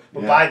 Yeah.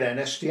 But by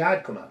then STI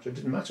had come out, so it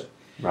didn't matter.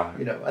 Right.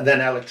 And then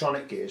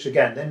electronic gears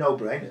again, they're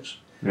no-brainers.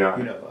 Yeah. I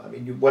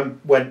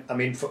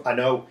mean, I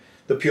know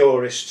the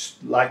purists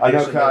like. I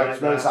know,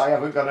 I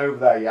haven't gone over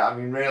there yet. I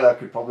mean, really, I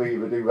could probably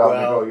either do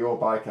or your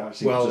bike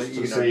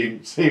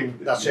actually. See.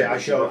 That's it. I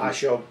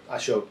show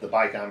the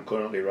bike I'm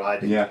currently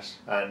riding. Yes.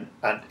 And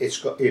it's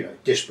got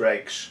disc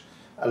brakes,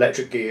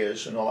 electric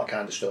gears, and all that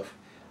kind of stuff.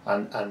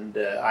 And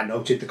I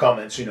noted the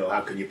comments.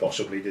 How can you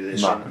possibly do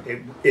this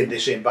in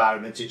this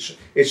environment?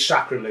 It's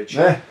sacrilege.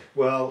 Yeah.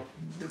 Well,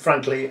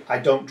 frankly, I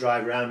don't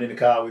drive around in a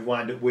car with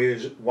wind up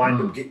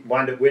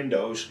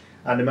windows,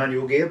 and a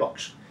manual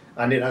gearbox.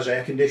 And it has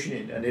air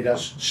conditioning, and it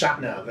has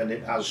sat-nav, and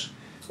it has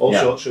all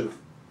sorts of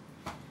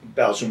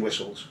bells and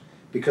whistles,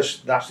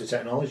 because that's the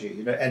technology.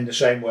 In the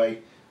same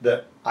way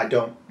that I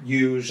don't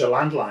use a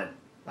landline,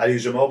 I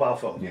use a mobile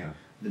phone. Yeah.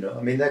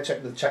 I mean,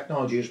 the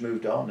technology has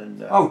moved on,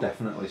 and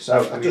definitely.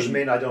 So that doesn't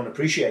mean I don't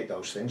appreciate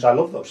those things. I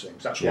love those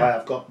things. That's why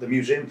I've got the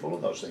museum full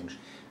of those things.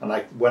 And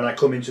when I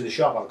come into the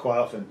shop, I'll quite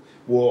often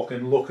walk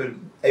and look at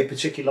a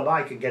particular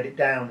bike and get it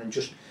down and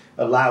just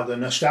allow the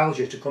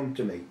nostalgia to come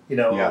to me.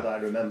 I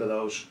remember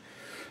those.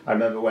 I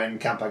remember when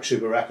Campag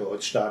Super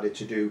Records started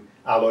to do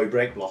alloy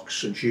brake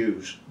blocks and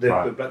shoes.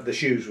 The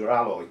shoes were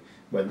alloy,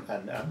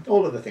 and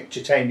all of the things,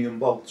 titanium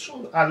bolts.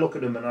 I look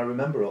at them and I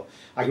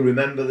can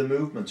remember the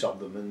movement of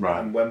them,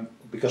 and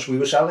because we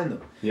were selling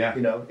them. Yeah.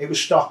 It was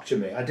stock to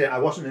me. I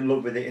wasn't in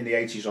love with it in the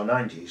 80s or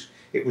 90s.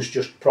 It was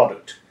just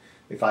product.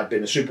 If I'd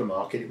been a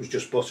supermarket, it was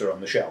just butter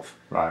on the shelf.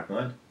 Right.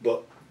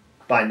 But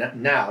by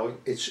now,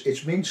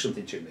 it means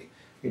something to me.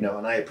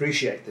 And I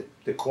appreciate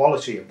the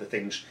quality of the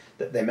things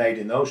that they made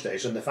in those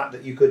days, and the fact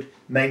that you could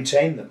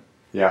maintain them.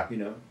 Yeah.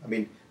 I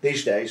mean,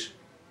 these days,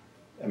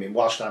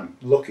 whilst I'm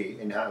lucky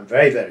I'm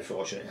very, very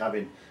fortunate in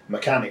having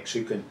mechanics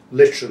who can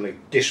literally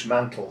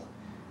dismantle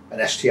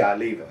an STI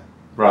lever,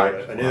 or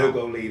an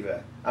ergo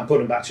lever, and put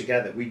them back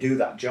together. We do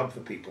that job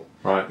for people.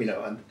 Right.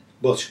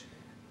 But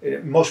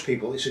most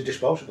people, it's a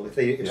disposable.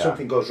 If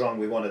something goes wrong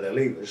with one of their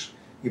levers,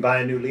 you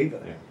buy a new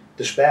lever. Yeah.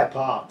 The spare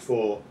part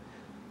for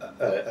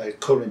a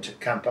current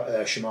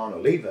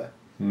Shimano lever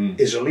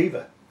is a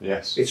lever.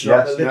 Yes. It's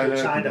not the little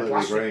tiny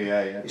plastic.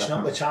 It's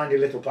not the tiny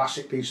little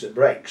plastic piece that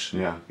breaks.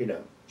 Yeah.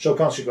 So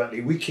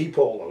consequently, we keep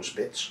all those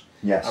bits.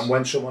 Yes. And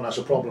when someone has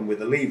a problem with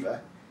the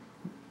lever,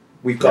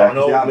 we've got an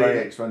old lever. Very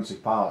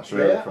expensive parts,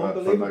 really,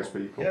 for most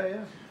people.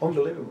 Yeah,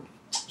 unbelievable.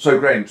 So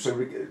Graham,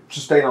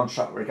 just staying on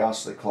track with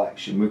regards to the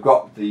collection, we've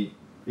got the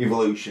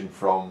evolution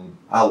from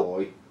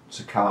alloy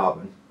to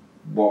carbon.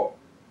 What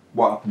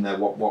happened there?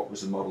 What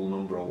was the model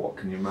number, or what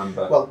can you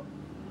remember? Well,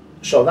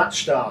 so that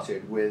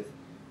started with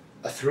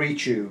a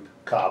 3-tube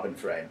carbon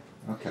frame.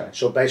 Okay.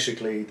 So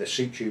basically, the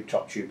seat tube,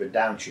 top tube, and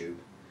down tube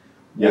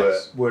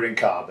were in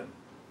carbon,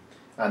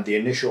 and the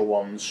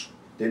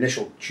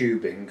initial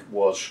tubing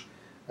was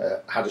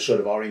had a sort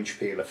of orange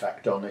peel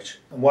effect on it.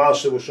 And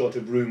whilst there were sort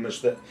of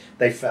rumours that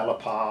they fell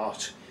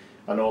apart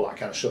and all that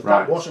kind of stuff,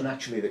 that wasn't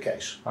actually the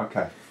case.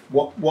 Okay.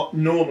 What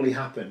normally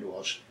happened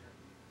was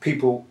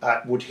people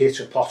would hit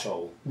a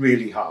pothole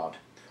really hard,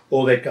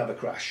 or they'd have a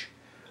crash,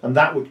 and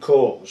that would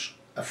cause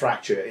a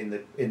fracture in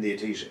the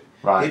adhesive.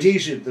 Right. The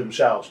adhesive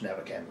themselves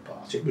never came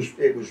apart.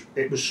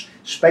 It was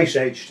space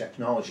age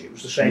technology. It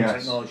was the same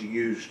technology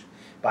used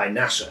by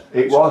NASA.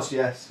 It was,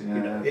 yes. Yeah,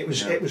 you know,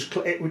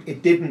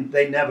 it didn't.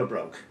 They never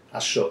broke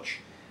as such.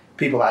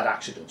 People had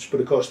accidents,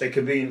 but of course they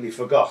conveniently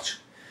forgot.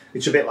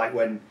 It's a bit like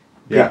when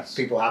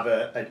people have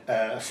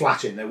a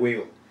flat in their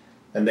wheel,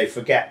 and they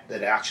forget that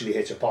they actually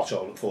hit a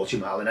pothole at 40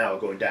 mile an hour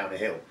going down a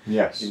hill.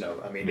 Yes. You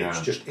know, I mean,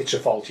 it's a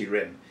faulty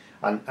rim.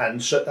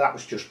 And so that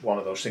was just one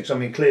of those things. I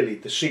mean, clearly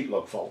the seat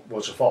lug fault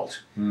was a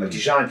fault, a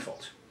design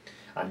fault.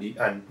 And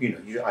you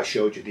know, I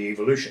showed you the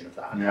evolution of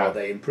that and how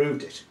they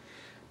improved it.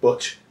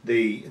 But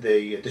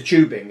the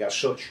tubing as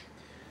such,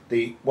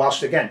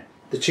 whilst again,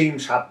 the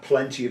teams had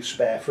plenty of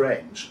spare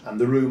frames, and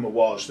the rumour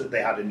was that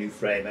they had a new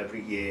frame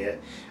every year,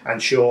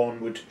 and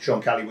Sean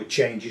Kelly would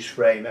change his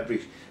frame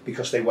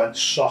because they went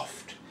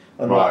soft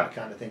and all that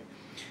kind of thing.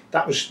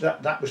 That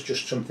was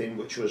just something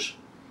which was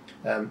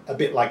a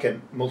bit like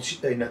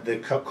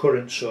the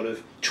current sort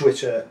of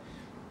Twitter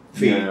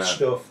feed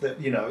stuff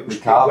that, you know,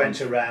 it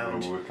went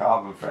around. With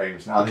carbon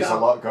frames now, there's a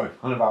lot going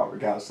on about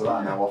regards to that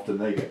and how often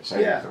they get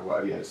changed or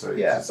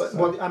whatever.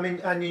 Well, I mean,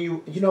 and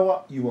you know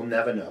what? You will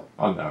never know.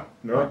 I know.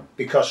 Right?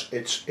 Because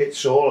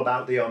it's all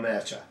about the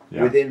omerta.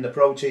 Within the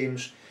pro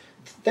teams,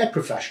 they're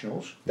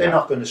professionals. They're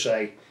not going to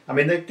say, I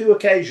mean, they do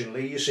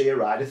occasionally, you see a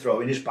rider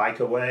throwing his bike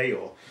away,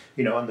 or,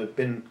 you know, and there've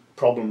been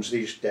problems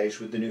these days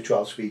with the new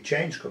 12-speed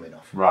chains coming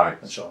off.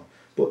 Right. And so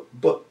on.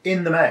 But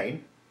in the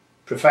main,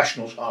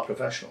 professionals are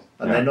professional,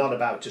 and they're not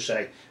about to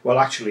say, well,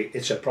 actually,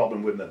 it's a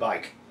problem with my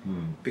bike,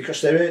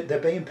 because they're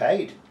being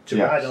paid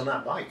to ride on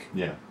that bike.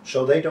 Yeah.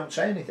 So they don't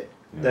say anything.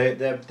 Yeah.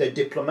 They're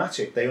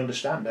diplomatic. They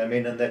understand. I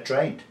mean, and they're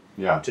trained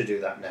to do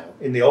that now.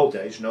 In the old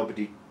days,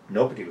 nobody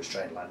was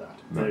trained like that.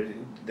 No.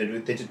 They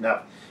didn't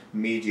have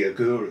media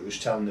gurus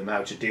telling them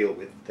how to deal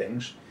with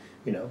things,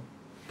 you know.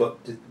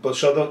 But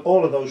so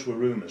all of those were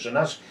rumours, and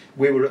as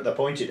we were at the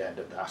pointed end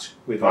of that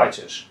with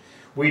Vitus,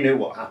 we knew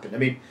what happened. I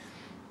mean,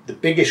 the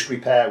biggest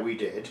repair we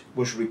did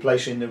was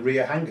replacing the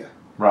rear hanger.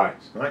 Right.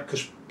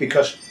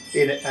 Because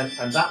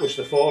and that was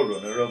the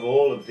forerunner of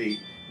all of the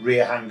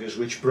rear hangers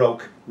which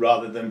broke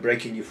rather than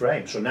breaking your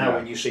frame. So now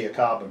when you see a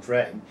carbon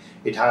frame,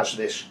 it has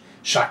this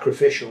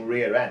sacrificial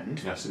rear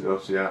end. Yes, it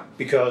does. Yeah.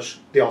 Because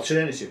the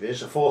alternative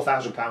is a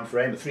 £4,000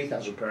 frame, a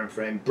 £3,000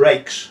 frame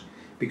breaks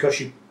because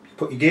you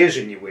put your gears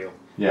in your wheel.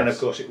 Yes. And of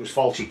course it was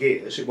faulty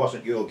gears. It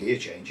wasn't your gear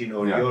change, you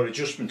know, your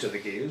adjustment to the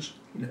gears.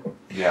 You know.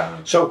 Yeah.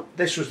 So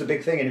this was the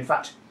big thing, and in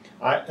fact,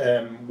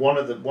 one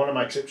of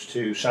my trips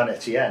to Saint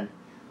Etienne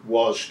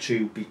was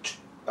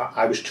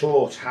I was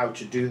taught how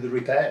to do the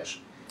repairs,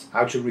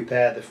 how to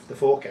repair the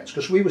fork ends,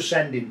 because we were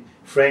sending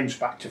frames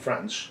back to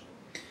France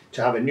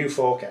to have a new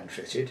fork end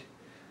fitted,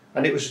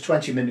 and it was a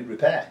 20-minute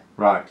repair.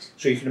 Right.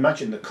 So you can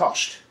imagine the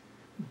cost.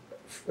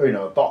 You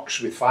know, a box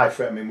with 5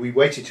 frames. I mean, we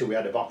waited till we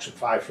had a box of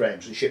 5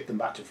 frames and shipped them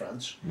back to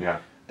France. Yeah.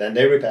 Then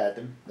they repaired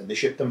them, then they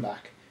shipped them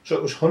back. So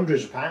it was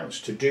hundreds of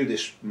pounds to do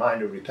this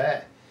minor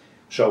repair.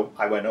 So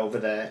I went over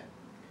there,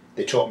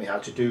 they taught me how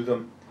to do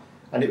them,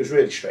 and it was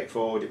really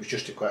straightforward. It was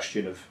just a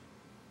question of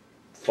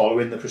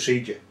following the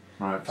procedure,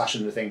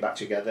 fastening the thing back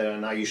together,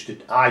 and I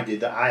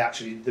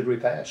actually did the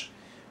repairs.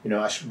 You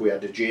know, we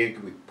had a jig,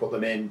 we put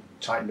them in,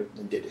 tightened them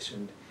and did it.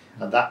 And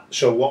that,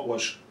 so what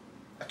was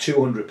a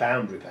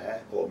 £200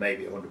 repair, or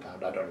maybe £100, I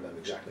don't remember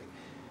exactly,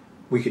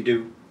 we could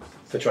do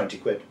for 20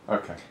 quid.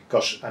 Okay.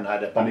 And I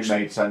had a box. And it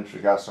made sense,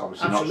 regards to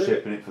obviously not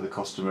shipping it for the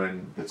customer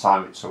and the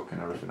time it took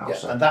and everything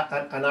else. Yeah,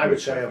 so and I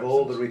would say of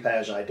all the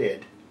repairs I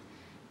did,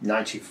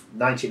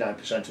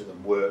 99% of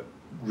them were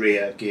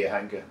rear gear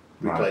hanger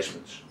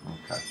replacements.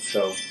 Okay.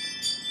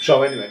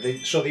 So anyway,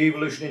 the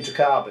evolution into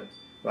carbon,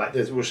 right?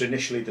 There was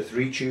initially the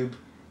 3-tube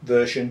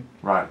version,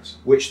 right,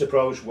 which the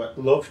pros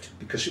loved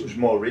because it was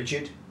more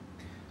rigid.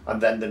 And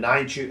then the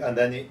 9-tube, and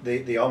then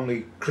the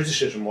only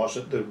criticism was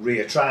that the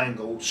rear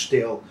triangle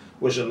still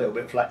was a little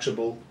bit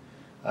flexible,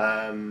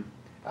 and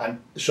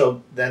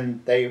so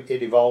then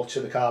it evolved to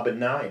the Carbon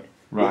 9,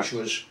 which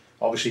was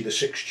obviously the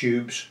 6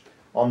 tubes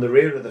on the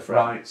rear of the frame.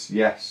 Right.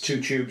 Yes.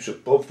 2 tubes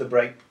above the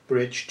brake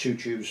bridge, 2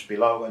 tubes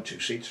below, and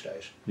 2 seat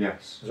stays.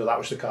 Yes. So that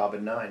was the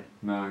Carbon 9.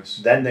 Nice.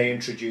 Then they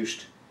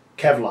introduced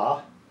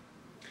Kevlar.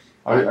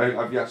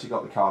 Have you actually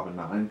got the Carbon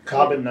 9?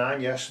 Carbon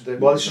 9, yes.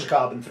 This is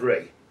Carbon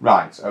 3.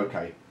 Right.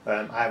 Okay.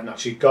 I haven't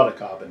actually got a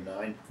Carbon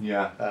 9.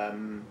 Yeah.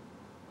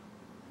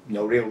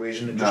 No real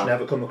reason. I've just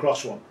never come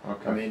across one.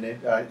 Okay. I mean,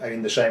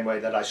 in the same way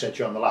that I said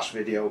to you on the last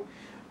video,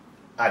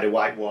 I had a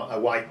white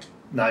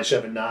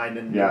 979,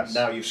 and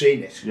now you've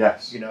seen it.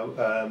 Yes. You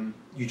know,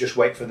 you just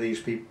wait for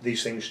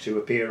these things to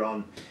appear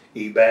on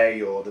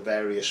eBay or the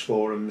various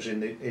forums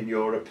in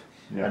Europe,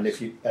 and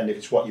if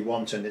it's what you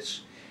want and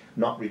it's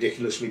not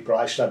ridiculously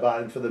priced, I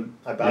buy them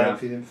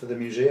for the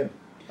museum.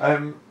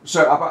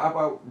 So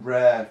about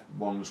rare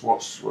ones,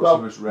 what's the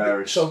most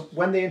rarest? So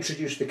when they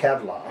introduced the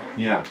Kevlar,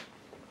 yeah,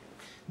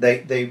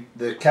 the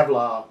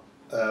Kevlar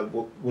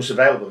was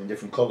available in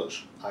different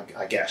colours,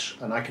 I guess,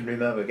 and I can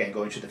remember again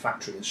going to the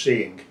factory and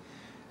seeing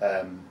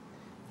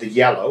the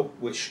yellow,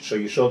 so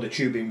you saw the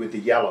tubing with the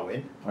yellow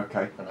in.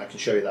 Okay. And I can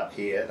show you that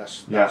here.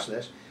 That's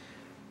this.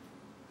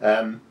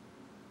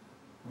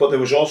 But there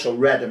was also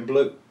red and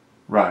blue.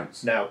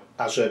 Right. Now,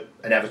 as an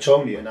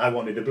Evertonian, I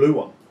wanted a blue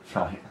one.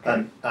 Right.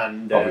 Okay.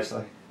 And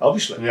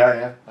obviously.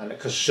 Yeah. And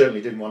because I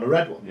certainly didn't want a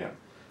red one. Yeah.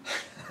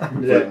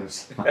 And,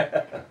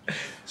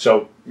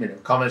 so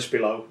comments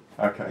below.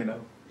 Okay.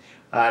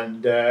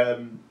 And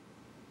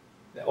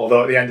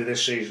although at the end of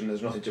this season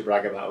there's nothing to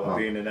brag about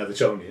being an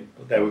Evertonian,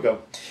 but there we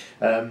go.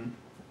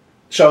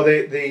 So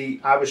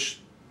I was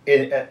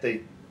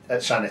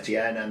at Saint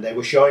Etienne, and they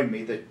were showing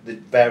me the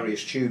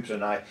various tubes,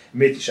 and I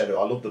immediately said,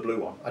 "Oh, I love the blue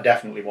one. I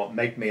definitely want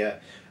make me a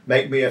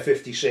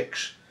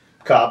 56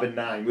 carbon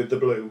 9 with the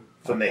blue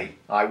for me.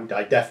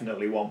 I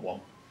definitely want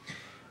one."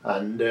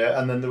 And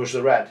then there was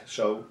the red.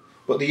 So,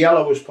 but the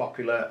yellow was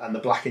popular, and the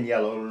black and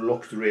yellow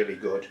looked really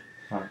good.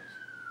 Right.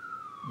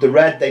 The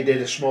red they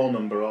did a small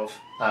number of,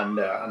 and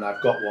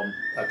I've got one,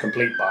 a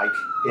complete bike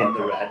in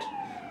the red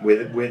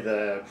with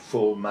a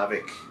full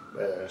Mavic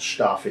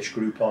Starfish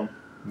group on.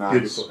 Nice.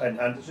 Beautiful,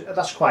 and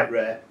that's quite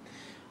rare.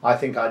 I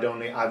think I've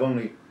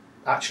only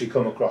actually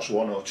come across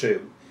one or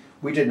two.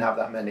 We didn't have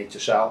that many to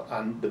sell,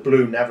 and the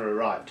blue never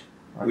arrived.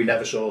 Okay. We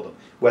never saw them.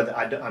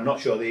 I'm not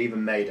sure they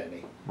even made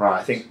any. Right.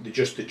 I think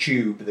just the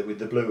tube with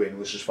the blue in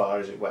was as far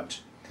as it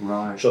went.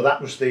 Right. So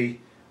that was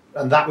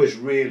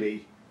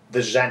really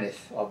the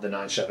zenith of the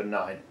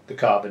 979, the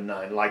carbon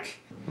 9.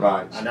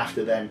 Right. And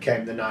after them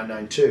came the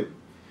 992.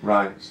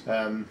 Right.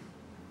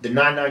 The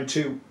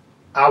 992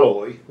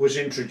 alloy was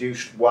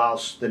introduced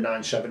whilst the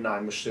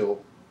 979 was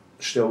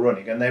still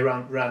running, and they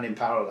ran in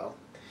parallel.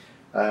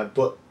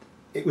 But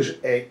it was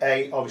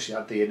obviously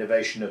had the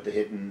innovation of the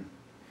hidden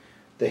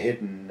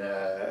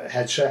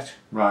headset.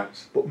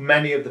 Right. But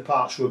many of the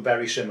parts were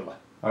very similar.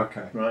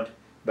 Okay. Right.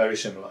 Very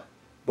similar.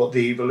 But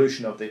the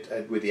evolution of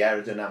it with the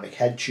aerodynamic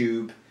head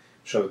tube,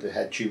 so the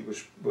head tube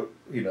was,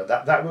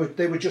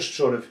 they were just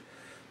sort of,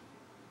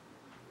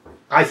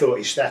 I thought,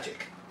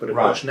 aesthetic. But of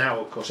course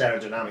now,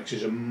 aerodynamics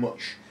is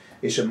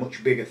a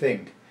much bigger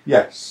thing.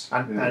 Yes.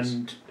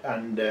 And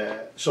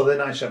so the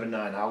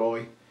 979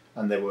 alloy,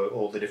 and there were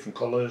all the different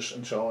colours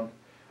and so on,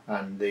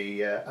 and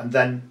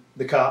then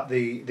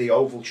the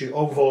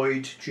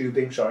ovoid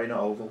tubing. Sorry, not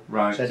oval.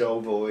 Right. Said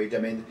ovoid. I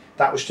mean,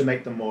 that was to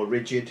make them more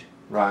rigid.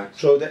 Right.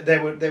 So they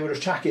were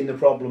attacking the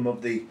problem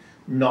of the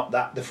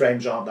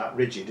frames aren't that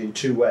rigid in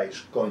two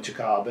ways, going to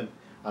carbon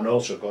and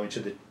also going to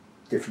the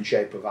different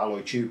shape of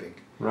alloy tubing.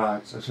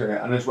 Right. Okay.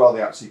 And as well,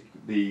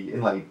 the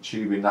inlay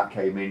tubing that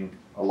came in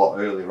a lot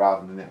earlier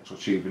rather than the actual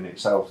tubing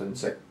itself,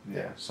 didn't it?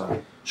 Yeah.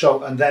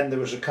 So and then there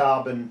was a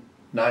carbon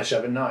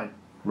 979.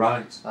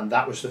 Right. And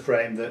that was the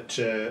frame that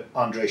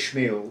Andre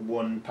Schmiel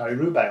won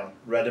Paris-Roubaix on,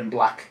 red and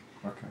black.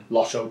 Okay.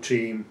 Lotto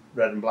team,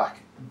 red and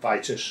black,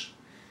 Vitus,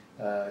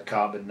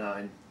 carbon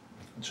 9,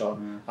 and so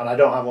on. And I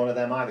don't have one of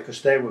them either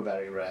because they were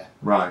very rare.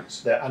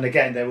 Right. And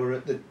again, they were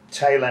at the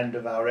tail end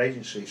of our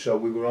agency, so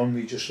we were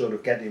only just sort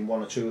of getting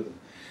one or two of them.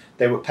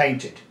 They were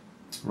painted,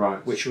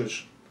 right, which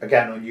was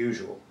again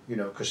unusual,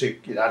 because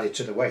it added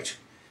to the weight.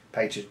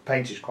 Paint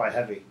is quite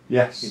heavy.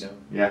 Yes.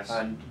 Yes.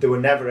 And there were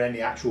never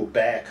any actual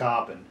bare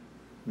carbon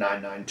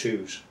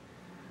 992s.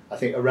 I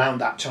think around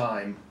that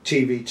time,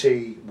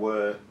 TVT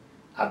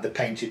had the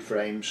painted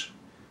frames.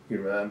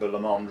 You remember Le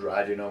Monde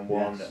riding on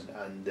one, yes,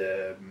 and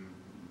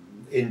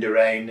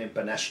Indurain and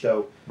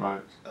Benesto,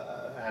 right,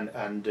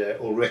 and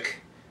Ulrich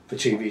for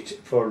TVT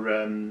for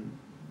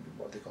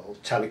what they call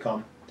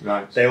Telecom.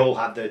 Right. They all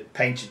had the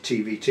painted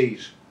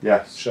TVTs.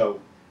 Yes. So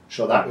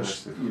that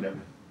was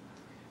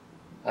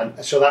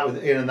and so that was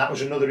that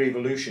was another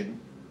evolution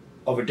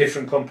of a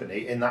different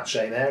company in that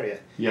same area.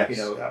 Yes.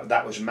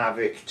 That was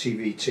Mavic,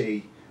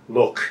 TVT,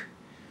 Look.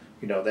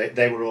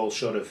 They were all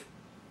sort of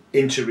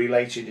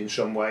interrelated in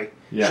some way.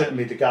 Yeah.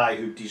 Certainly the guy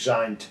who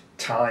designed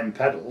Time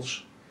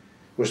pedals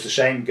was the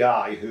same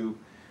guy who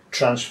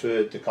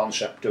transferred the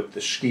concept of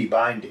the ski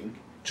binding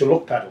to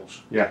Look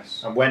pedals.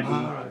 Yes. And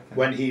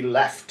when he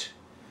left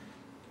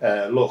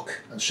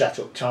Look and set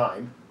up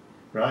Time,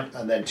 right,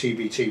 and then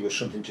TVT was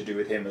something to do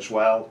with him as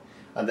well,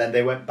 and then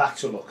they went back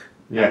to Look.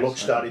 Yes. And Look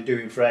started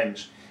doing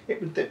frames.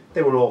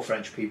 They were all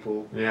French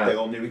people. Yeah. They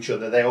all knew each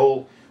other. They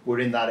all were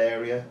in that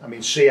area. I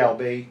mean,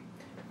 CLB,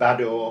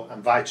 Bador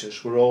and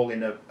Vitus were all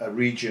in a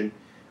region,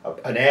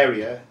 an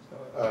area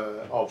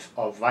of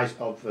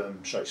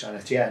Saint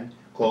Etienne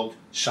called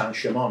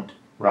Saint-Chamond.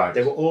 Right.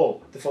 They were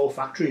all, the full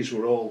factories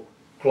were all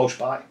close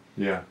by.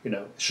 Yeah.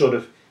 Sort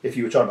of, if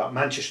you were talking about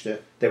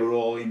Manchester, they were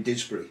all in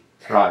Didsbury.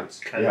 Right.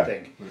 Kind of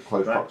thing.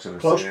 Close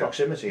proximity. Close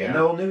proximity, and they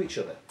all knew each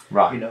other.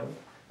 Right.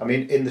 I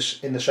mean, in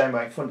the same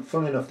way.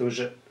 Funnily enough, there was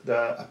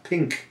a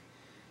pink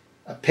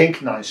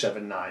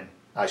 979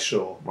 I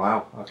saw.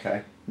 Wow.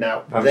 Okay.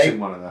 Now I've seen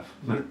one of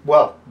them.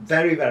 Well,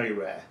 very very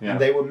rare, yeah, and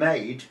they were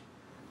made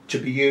to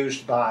be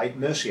used by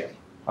Mercier.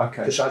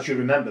 Okay. Because as you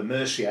remember,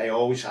 Mercier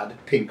always had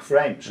pink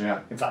frames.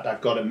 Yeah. In fact,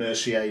 I've got a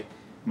Mercier,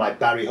 my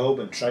Barry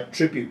Hoban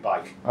tribute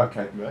bike.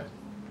 Okay.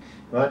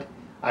 Right.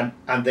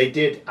 And they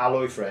did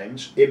alloy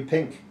frames in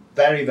pink.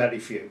 Very, very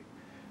few.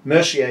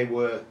 Mercier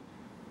were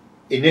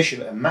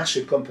initially a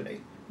massive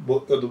company,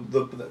 but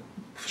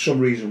for some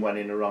reason went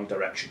in the wrong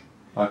direction.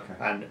 Okay.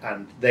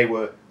 And they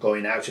were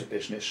going out of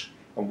business.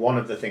 And one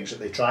of the things that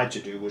they tried to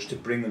do was to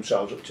bring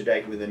themselves up to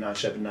date with the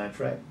 979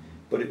 frame,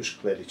 but it was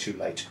clearly too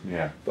late.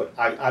 Yeah. But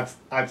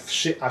I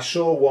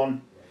saw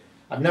one.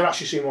 I've never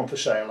actually seen one for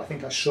sale. I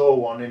think I saw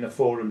one in a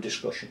forum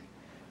discussion,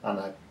 and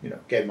I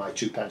gave my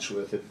 2 pence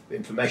worth of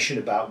information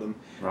about them.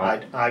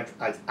 Right.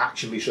 I've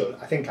actually saw.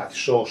 I think I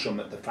saw some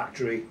at the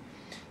factory.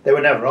 They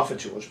were never offered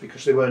to us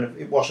because they weren't.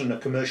 It wasn't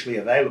commercially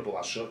available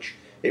as such.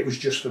 It was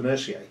just for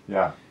Mercier.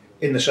 Yeah.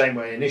 In the same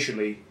way,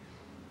 initially,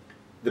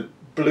 the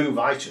blue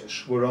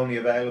Vitus were only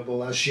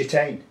available as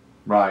Gitane.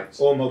 Right.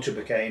 Or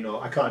Motorbicane,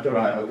 or I don't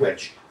remember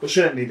which. But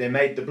certainly they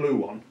made the blue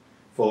one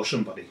for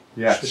somebody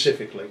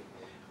specifically,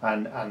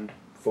 and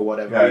for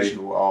whatever reason.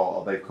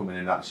 Or they've come in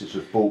and actually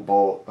just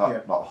bought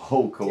that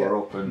whole colour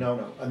up. And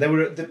No. And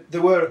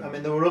there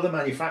were other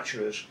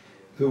manufacturers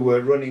who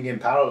were running in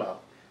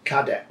parallel.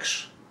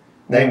 Cadex,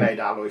 they made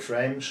alloy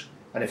frames,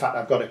 and in fact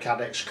I've got a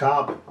Cadex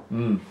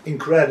carbon,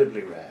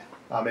 incredibly rare.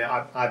 I mean,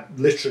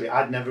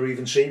 I'd never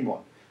even seen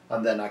one,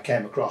 and then I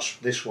came across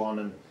this one,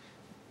 and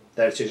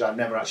there it is. I've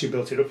never actually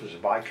built it up as a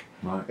bike,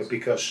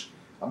 because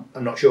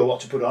I'm not sure what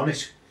to put on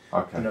it.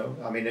 Okay.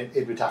 I mean,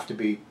 it would have to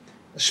be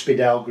a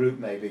Spidell group,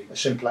 maybe a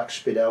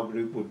Simplex Spidell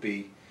group would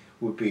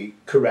be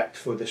correct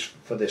for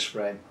this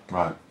frame.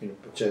 Right.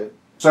 But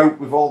so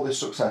with all this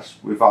success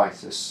with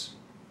Vitus,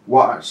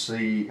 what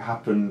actually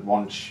happened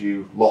once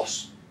you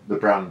lost the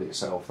brand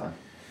itself then?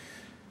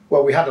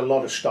 Well, we had a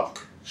lot of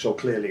stock, so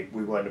clearly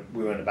we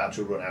weren't about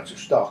to run out of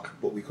stock,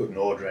 but we couldn't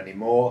order any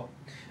more.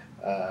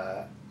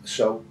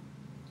 So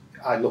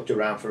I looked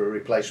around for a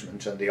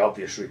replacement, and the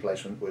obvious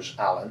replacement was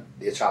Allen,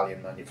 the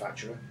Italian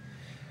manufacturer.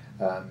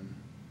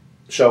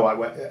 So I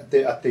went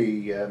at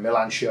the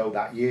Milan show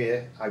that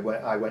year. I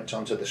went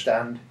onto the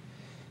stand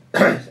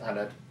and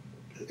had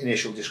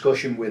initial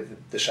discussion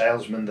with the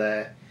salesman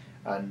there.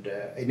 And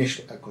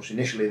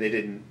initially they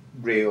didn't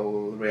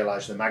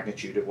realise the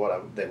magnitude of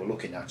what they were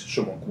looking at.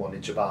 Someone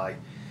wanted to buy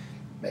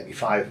maybe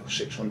 500 or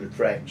 600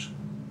 frames.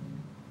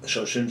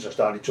 So as soon as I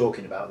started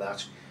talking about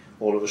that,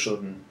 all of a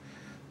sudden,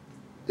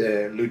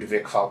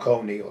 Ludovico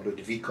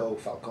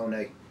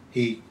Falcone,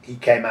 he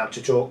came out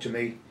to talk to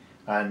me,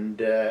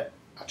 and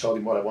I told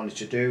him what I wanted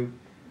to do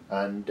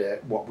and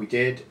what we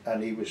did,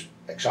 and he was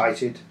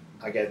excited.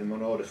 I gave him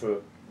an order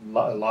for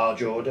a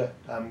large order,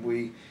 and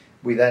we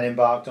then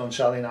embarked on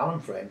selling Allen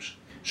frames.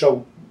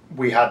 So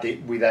we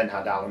then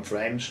had Allen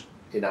frames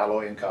in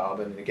alloy and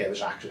carbon, and it gave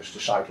us access to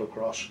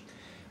cyclocross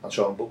and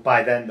so on. But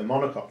by then the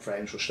monocoque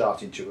frames were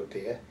starting to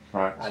appear,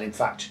 and in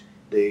fact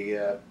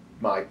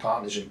my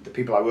partners, the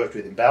people I worked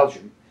with in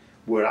Belgium,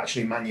 were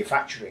actually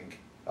manufacturing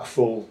a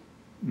full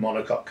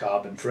monocoque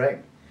carbon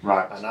frame,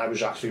 and I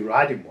was actually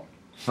riding one.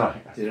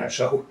 Right. Okay.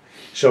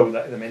 So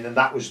that, I mean, and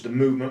that was the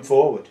movement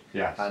forward.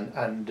 Yes.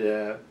 And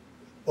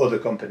other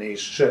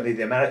companies, certainly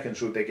the Americans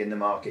were big in the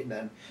market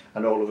then,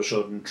 and all of a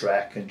sudden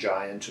Trek and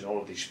Giant and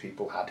all of these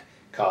people had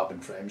carbon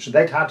frames, and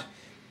they'd had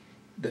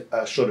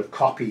sort of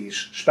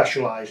copies,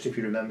 Specialized, if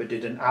you remember,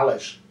 did an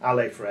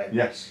Alley frame,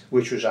 yes,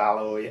 which was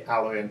alloy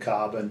and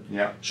carbon.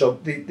 Yeah. So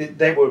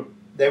they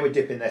were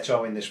dipping their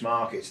toe in this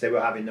market. They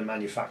were having them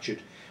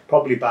manufactured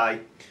probably by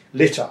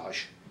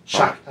Litage.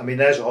 Right. I mean,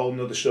 there's a whole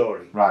nother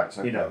story. Right.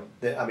 Okay.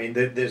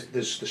 There's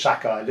the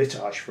Sakai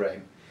Litage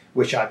frame,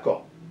 which I've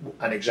got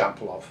an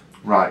example of.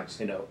 Right.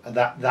 And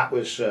that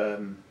was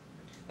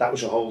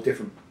a whole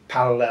different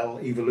parallel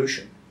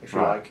evolution, if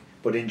you like,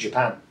 but in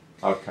Japan.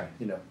 Okay.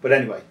 But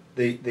anyway,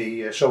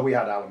 so we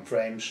had Allen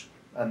frames,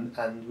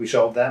 and we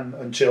sold them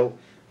until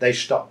they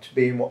stopped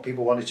being what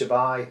people wanted to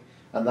buy,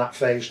 and that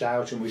phased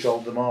out, and we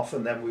sold them off,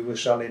 and then we were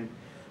selling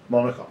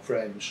monocoque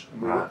frames.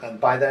 And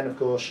by then, of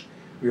course,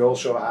 we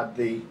also had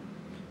the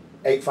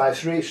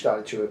 853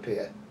 started to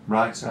appear.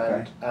 Right.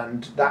 Okay.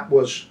 And that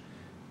was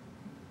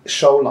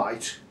so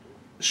light,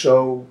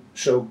 so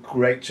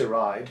great to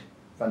ride,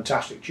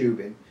 fantastic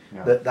tubing,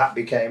 that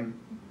became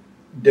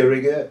de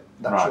rigueur.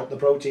 That's what the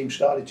pro team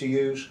started to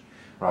use,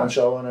 and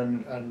so on,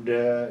 and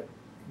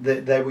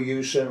they were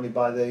used certainly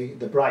by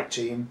the Bright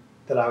team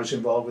that I was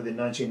involved with in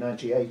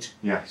 1998.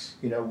 Yes.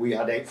 We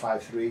had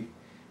 853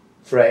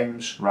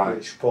 frames,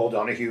 which Paul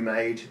Donoghue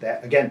made.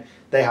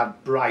 They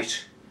had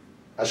Bright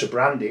as a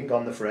branding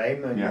on the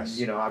frame, and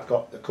I've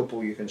got a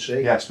couple you can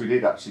see. Yes, we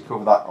did actually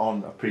cover that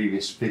on a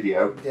previous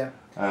video. Yeah.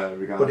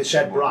 But it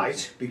said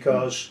Bright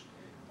because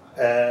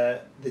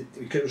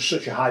it was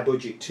such a high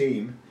budget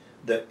team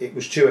that it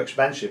was too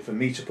expensive for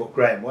me to put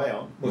Graham Way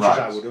on, much as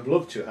I would have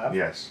loved to have.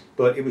 Yes.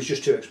 But it was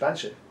just too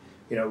expensive.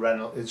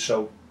 Reynolds,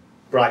 so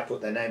Bright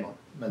put their name on,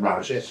 and that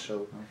was it.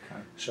 So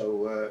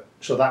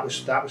that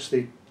was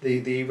the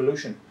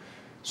evolution.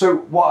 So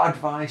what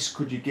advice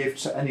could you give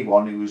to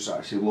anyone who's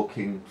actually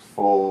looking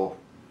for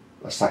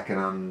a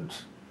second-hand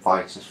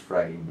Vitus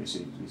frame? Is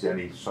there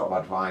any sort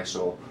of advice,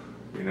 or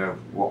you know,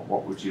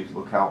 what would you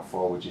look out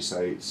for? Would you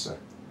say it's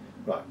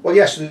right? Well,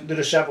 yes, there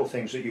are several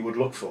things that you would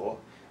look for.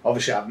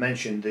 Obviously, I've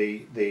mentioned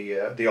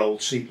the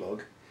old seat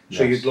lug,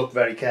 so yes. you'd look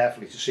very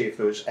carefully to see if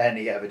there was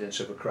any evidence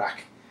of a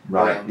crack.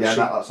 Right. Yeah,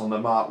 that's on the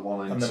Mark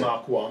 1. On the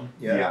Mark 1.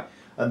 Yeah. Yeah.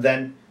 And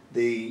then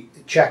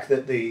check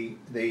that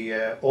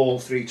the all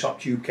 3 top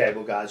tube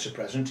cable guides are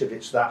present if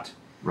it's that.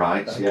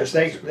 Right. Because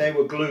they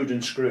were glued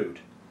and screwed.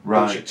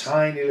 Right. There was a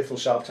tiny little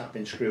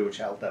self-tapping screw which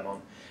held them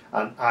on,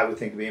 and I would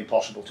think it'd be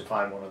impossible to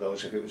find one of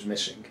those if it was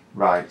missing.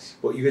 Right.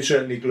 But you could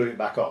certainly glue it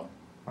back on.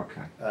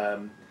 Okay.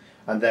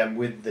 And then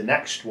with the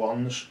next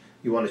ones,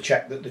 you want to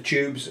check that the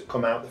tubes that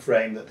come out the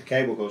frame that the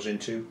cable goes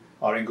into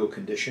are in good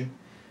condition.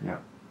 Yeah.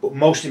 But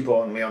most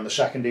importantly, on the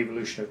second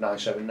evolution of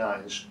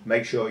 979s,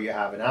 make sure you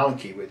have an Allen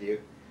key with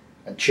you,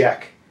 and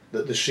check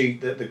that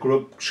the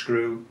grub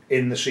screw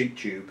in the seat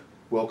tube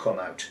will come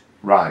out.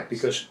 Right.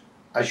 Because,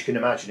 as you can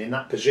imagine, in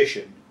that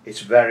position, it's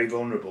very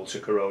vulnerable to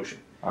corrosion.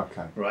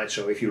 Okay. Right.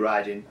 So if you're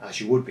riding,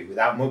 as you would be,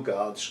 without mud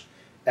guards,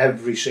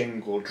 every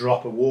single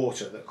drop of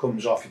water that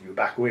comes off of your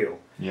back wheel,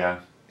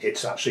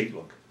 hits that seat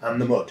lug, and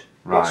the mud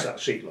hits that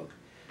seat lug.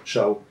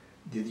 So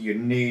you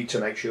need to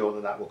make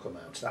sure that will come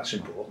out. That's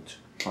important.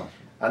 Right.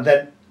 And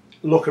then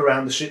look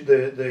around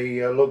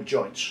the lug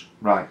joints.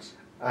 Right.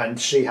 And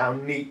see how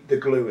neat the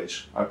glue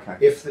is. Okay.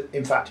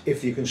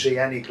 If you can see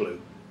any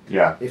glue.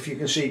 Yeah. If you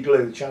can see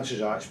glue,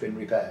 chances are it's been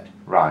repaired.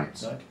 Right.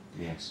 Right.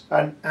 Yes.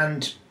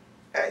 And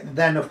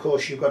then of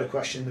course you've got to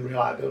question the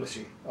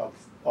reliability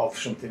of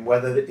something,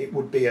 whether it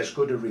would be as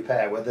good a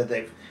repair, whether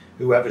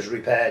whoever's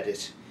repaired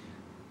it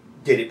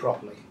did it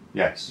properly.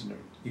 Yes.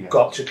 You've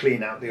got to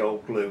clean out the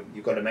old glue.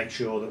 You've got to make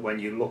sure that when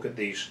you look at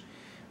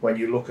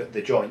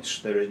the joints,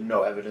 there is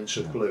no evidence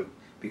of glue,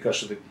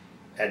 because of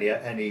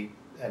any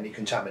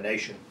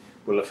contamination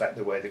will affect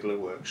the way the glue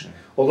works. Yeah.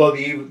 Although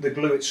the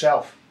glue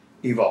itself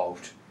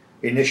evolved.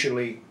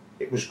 Initially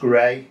it was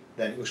grey,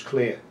 then it was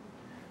clear,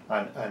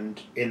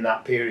 and in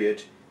that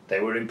period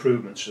there were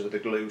improvements to the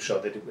glue so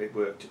that it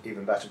worked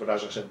even better. But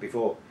as I said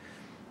before,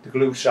 the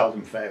glue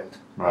seldom failed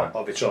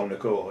of its own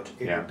accord.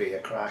 It would be a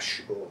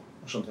crash or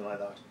something like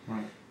that.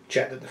 Right.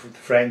 Check that the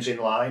frame's in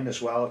line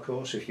as well, of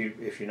course, if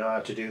you know how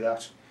to do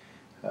that.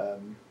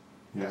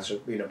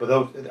 So, but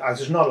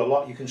there's not a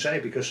lot you can say,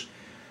 because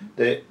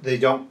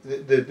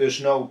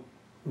there's no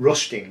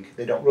rusting.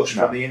 They don't rust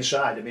from the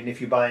inside. I mean, if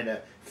you're buying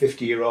a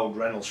 50-year-old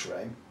Reynolds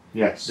frame,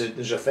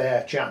 there's a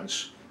fair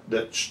chance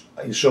that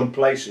in some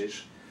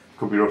places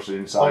could be rusted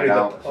inside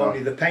out.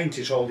 Only the paint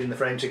is holding the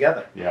frame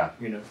together. Yeah.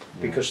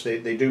 Because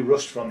they do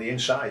rust from the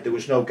inside. There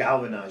was no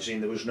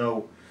galvanising. There was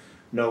no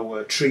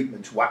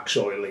treatment, wax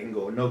oiling,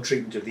 or no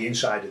treatment of the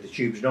inside of the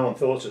tubes. No one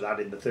thought of that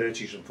in the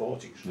 30s and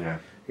 40s. Yeah.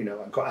 And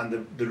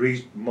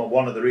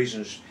one of the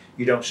reasons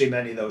you don't see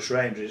many of those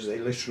frames is they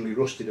literally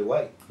rusted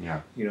away.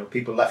 Yeah.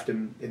 People left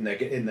them in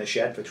their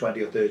shed for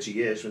 20 or 30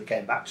 years. When they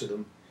came back to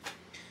them,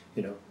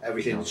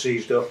 everything had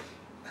seized up.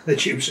 The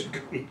tubes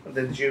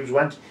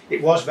went.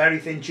 It was very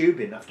thin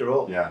tubing after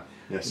all. Yeah.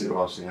 Yes, it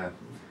was. Yeah.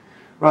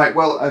 Right,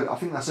 well, I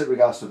think that's it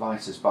regards to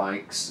Vitus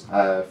bikes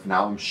for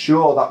now. I'm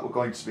sure that we're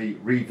going to be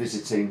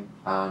revisiting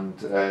and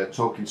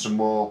talking some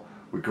more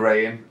with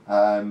Graham.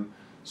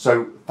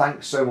 So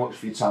thanks so much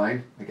for your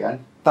time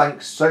again.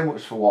 Thanks so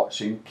much for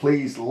watching.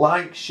 Please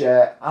like,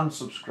 share and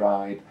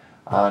subscribe,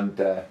 and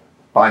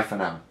bye for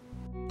now.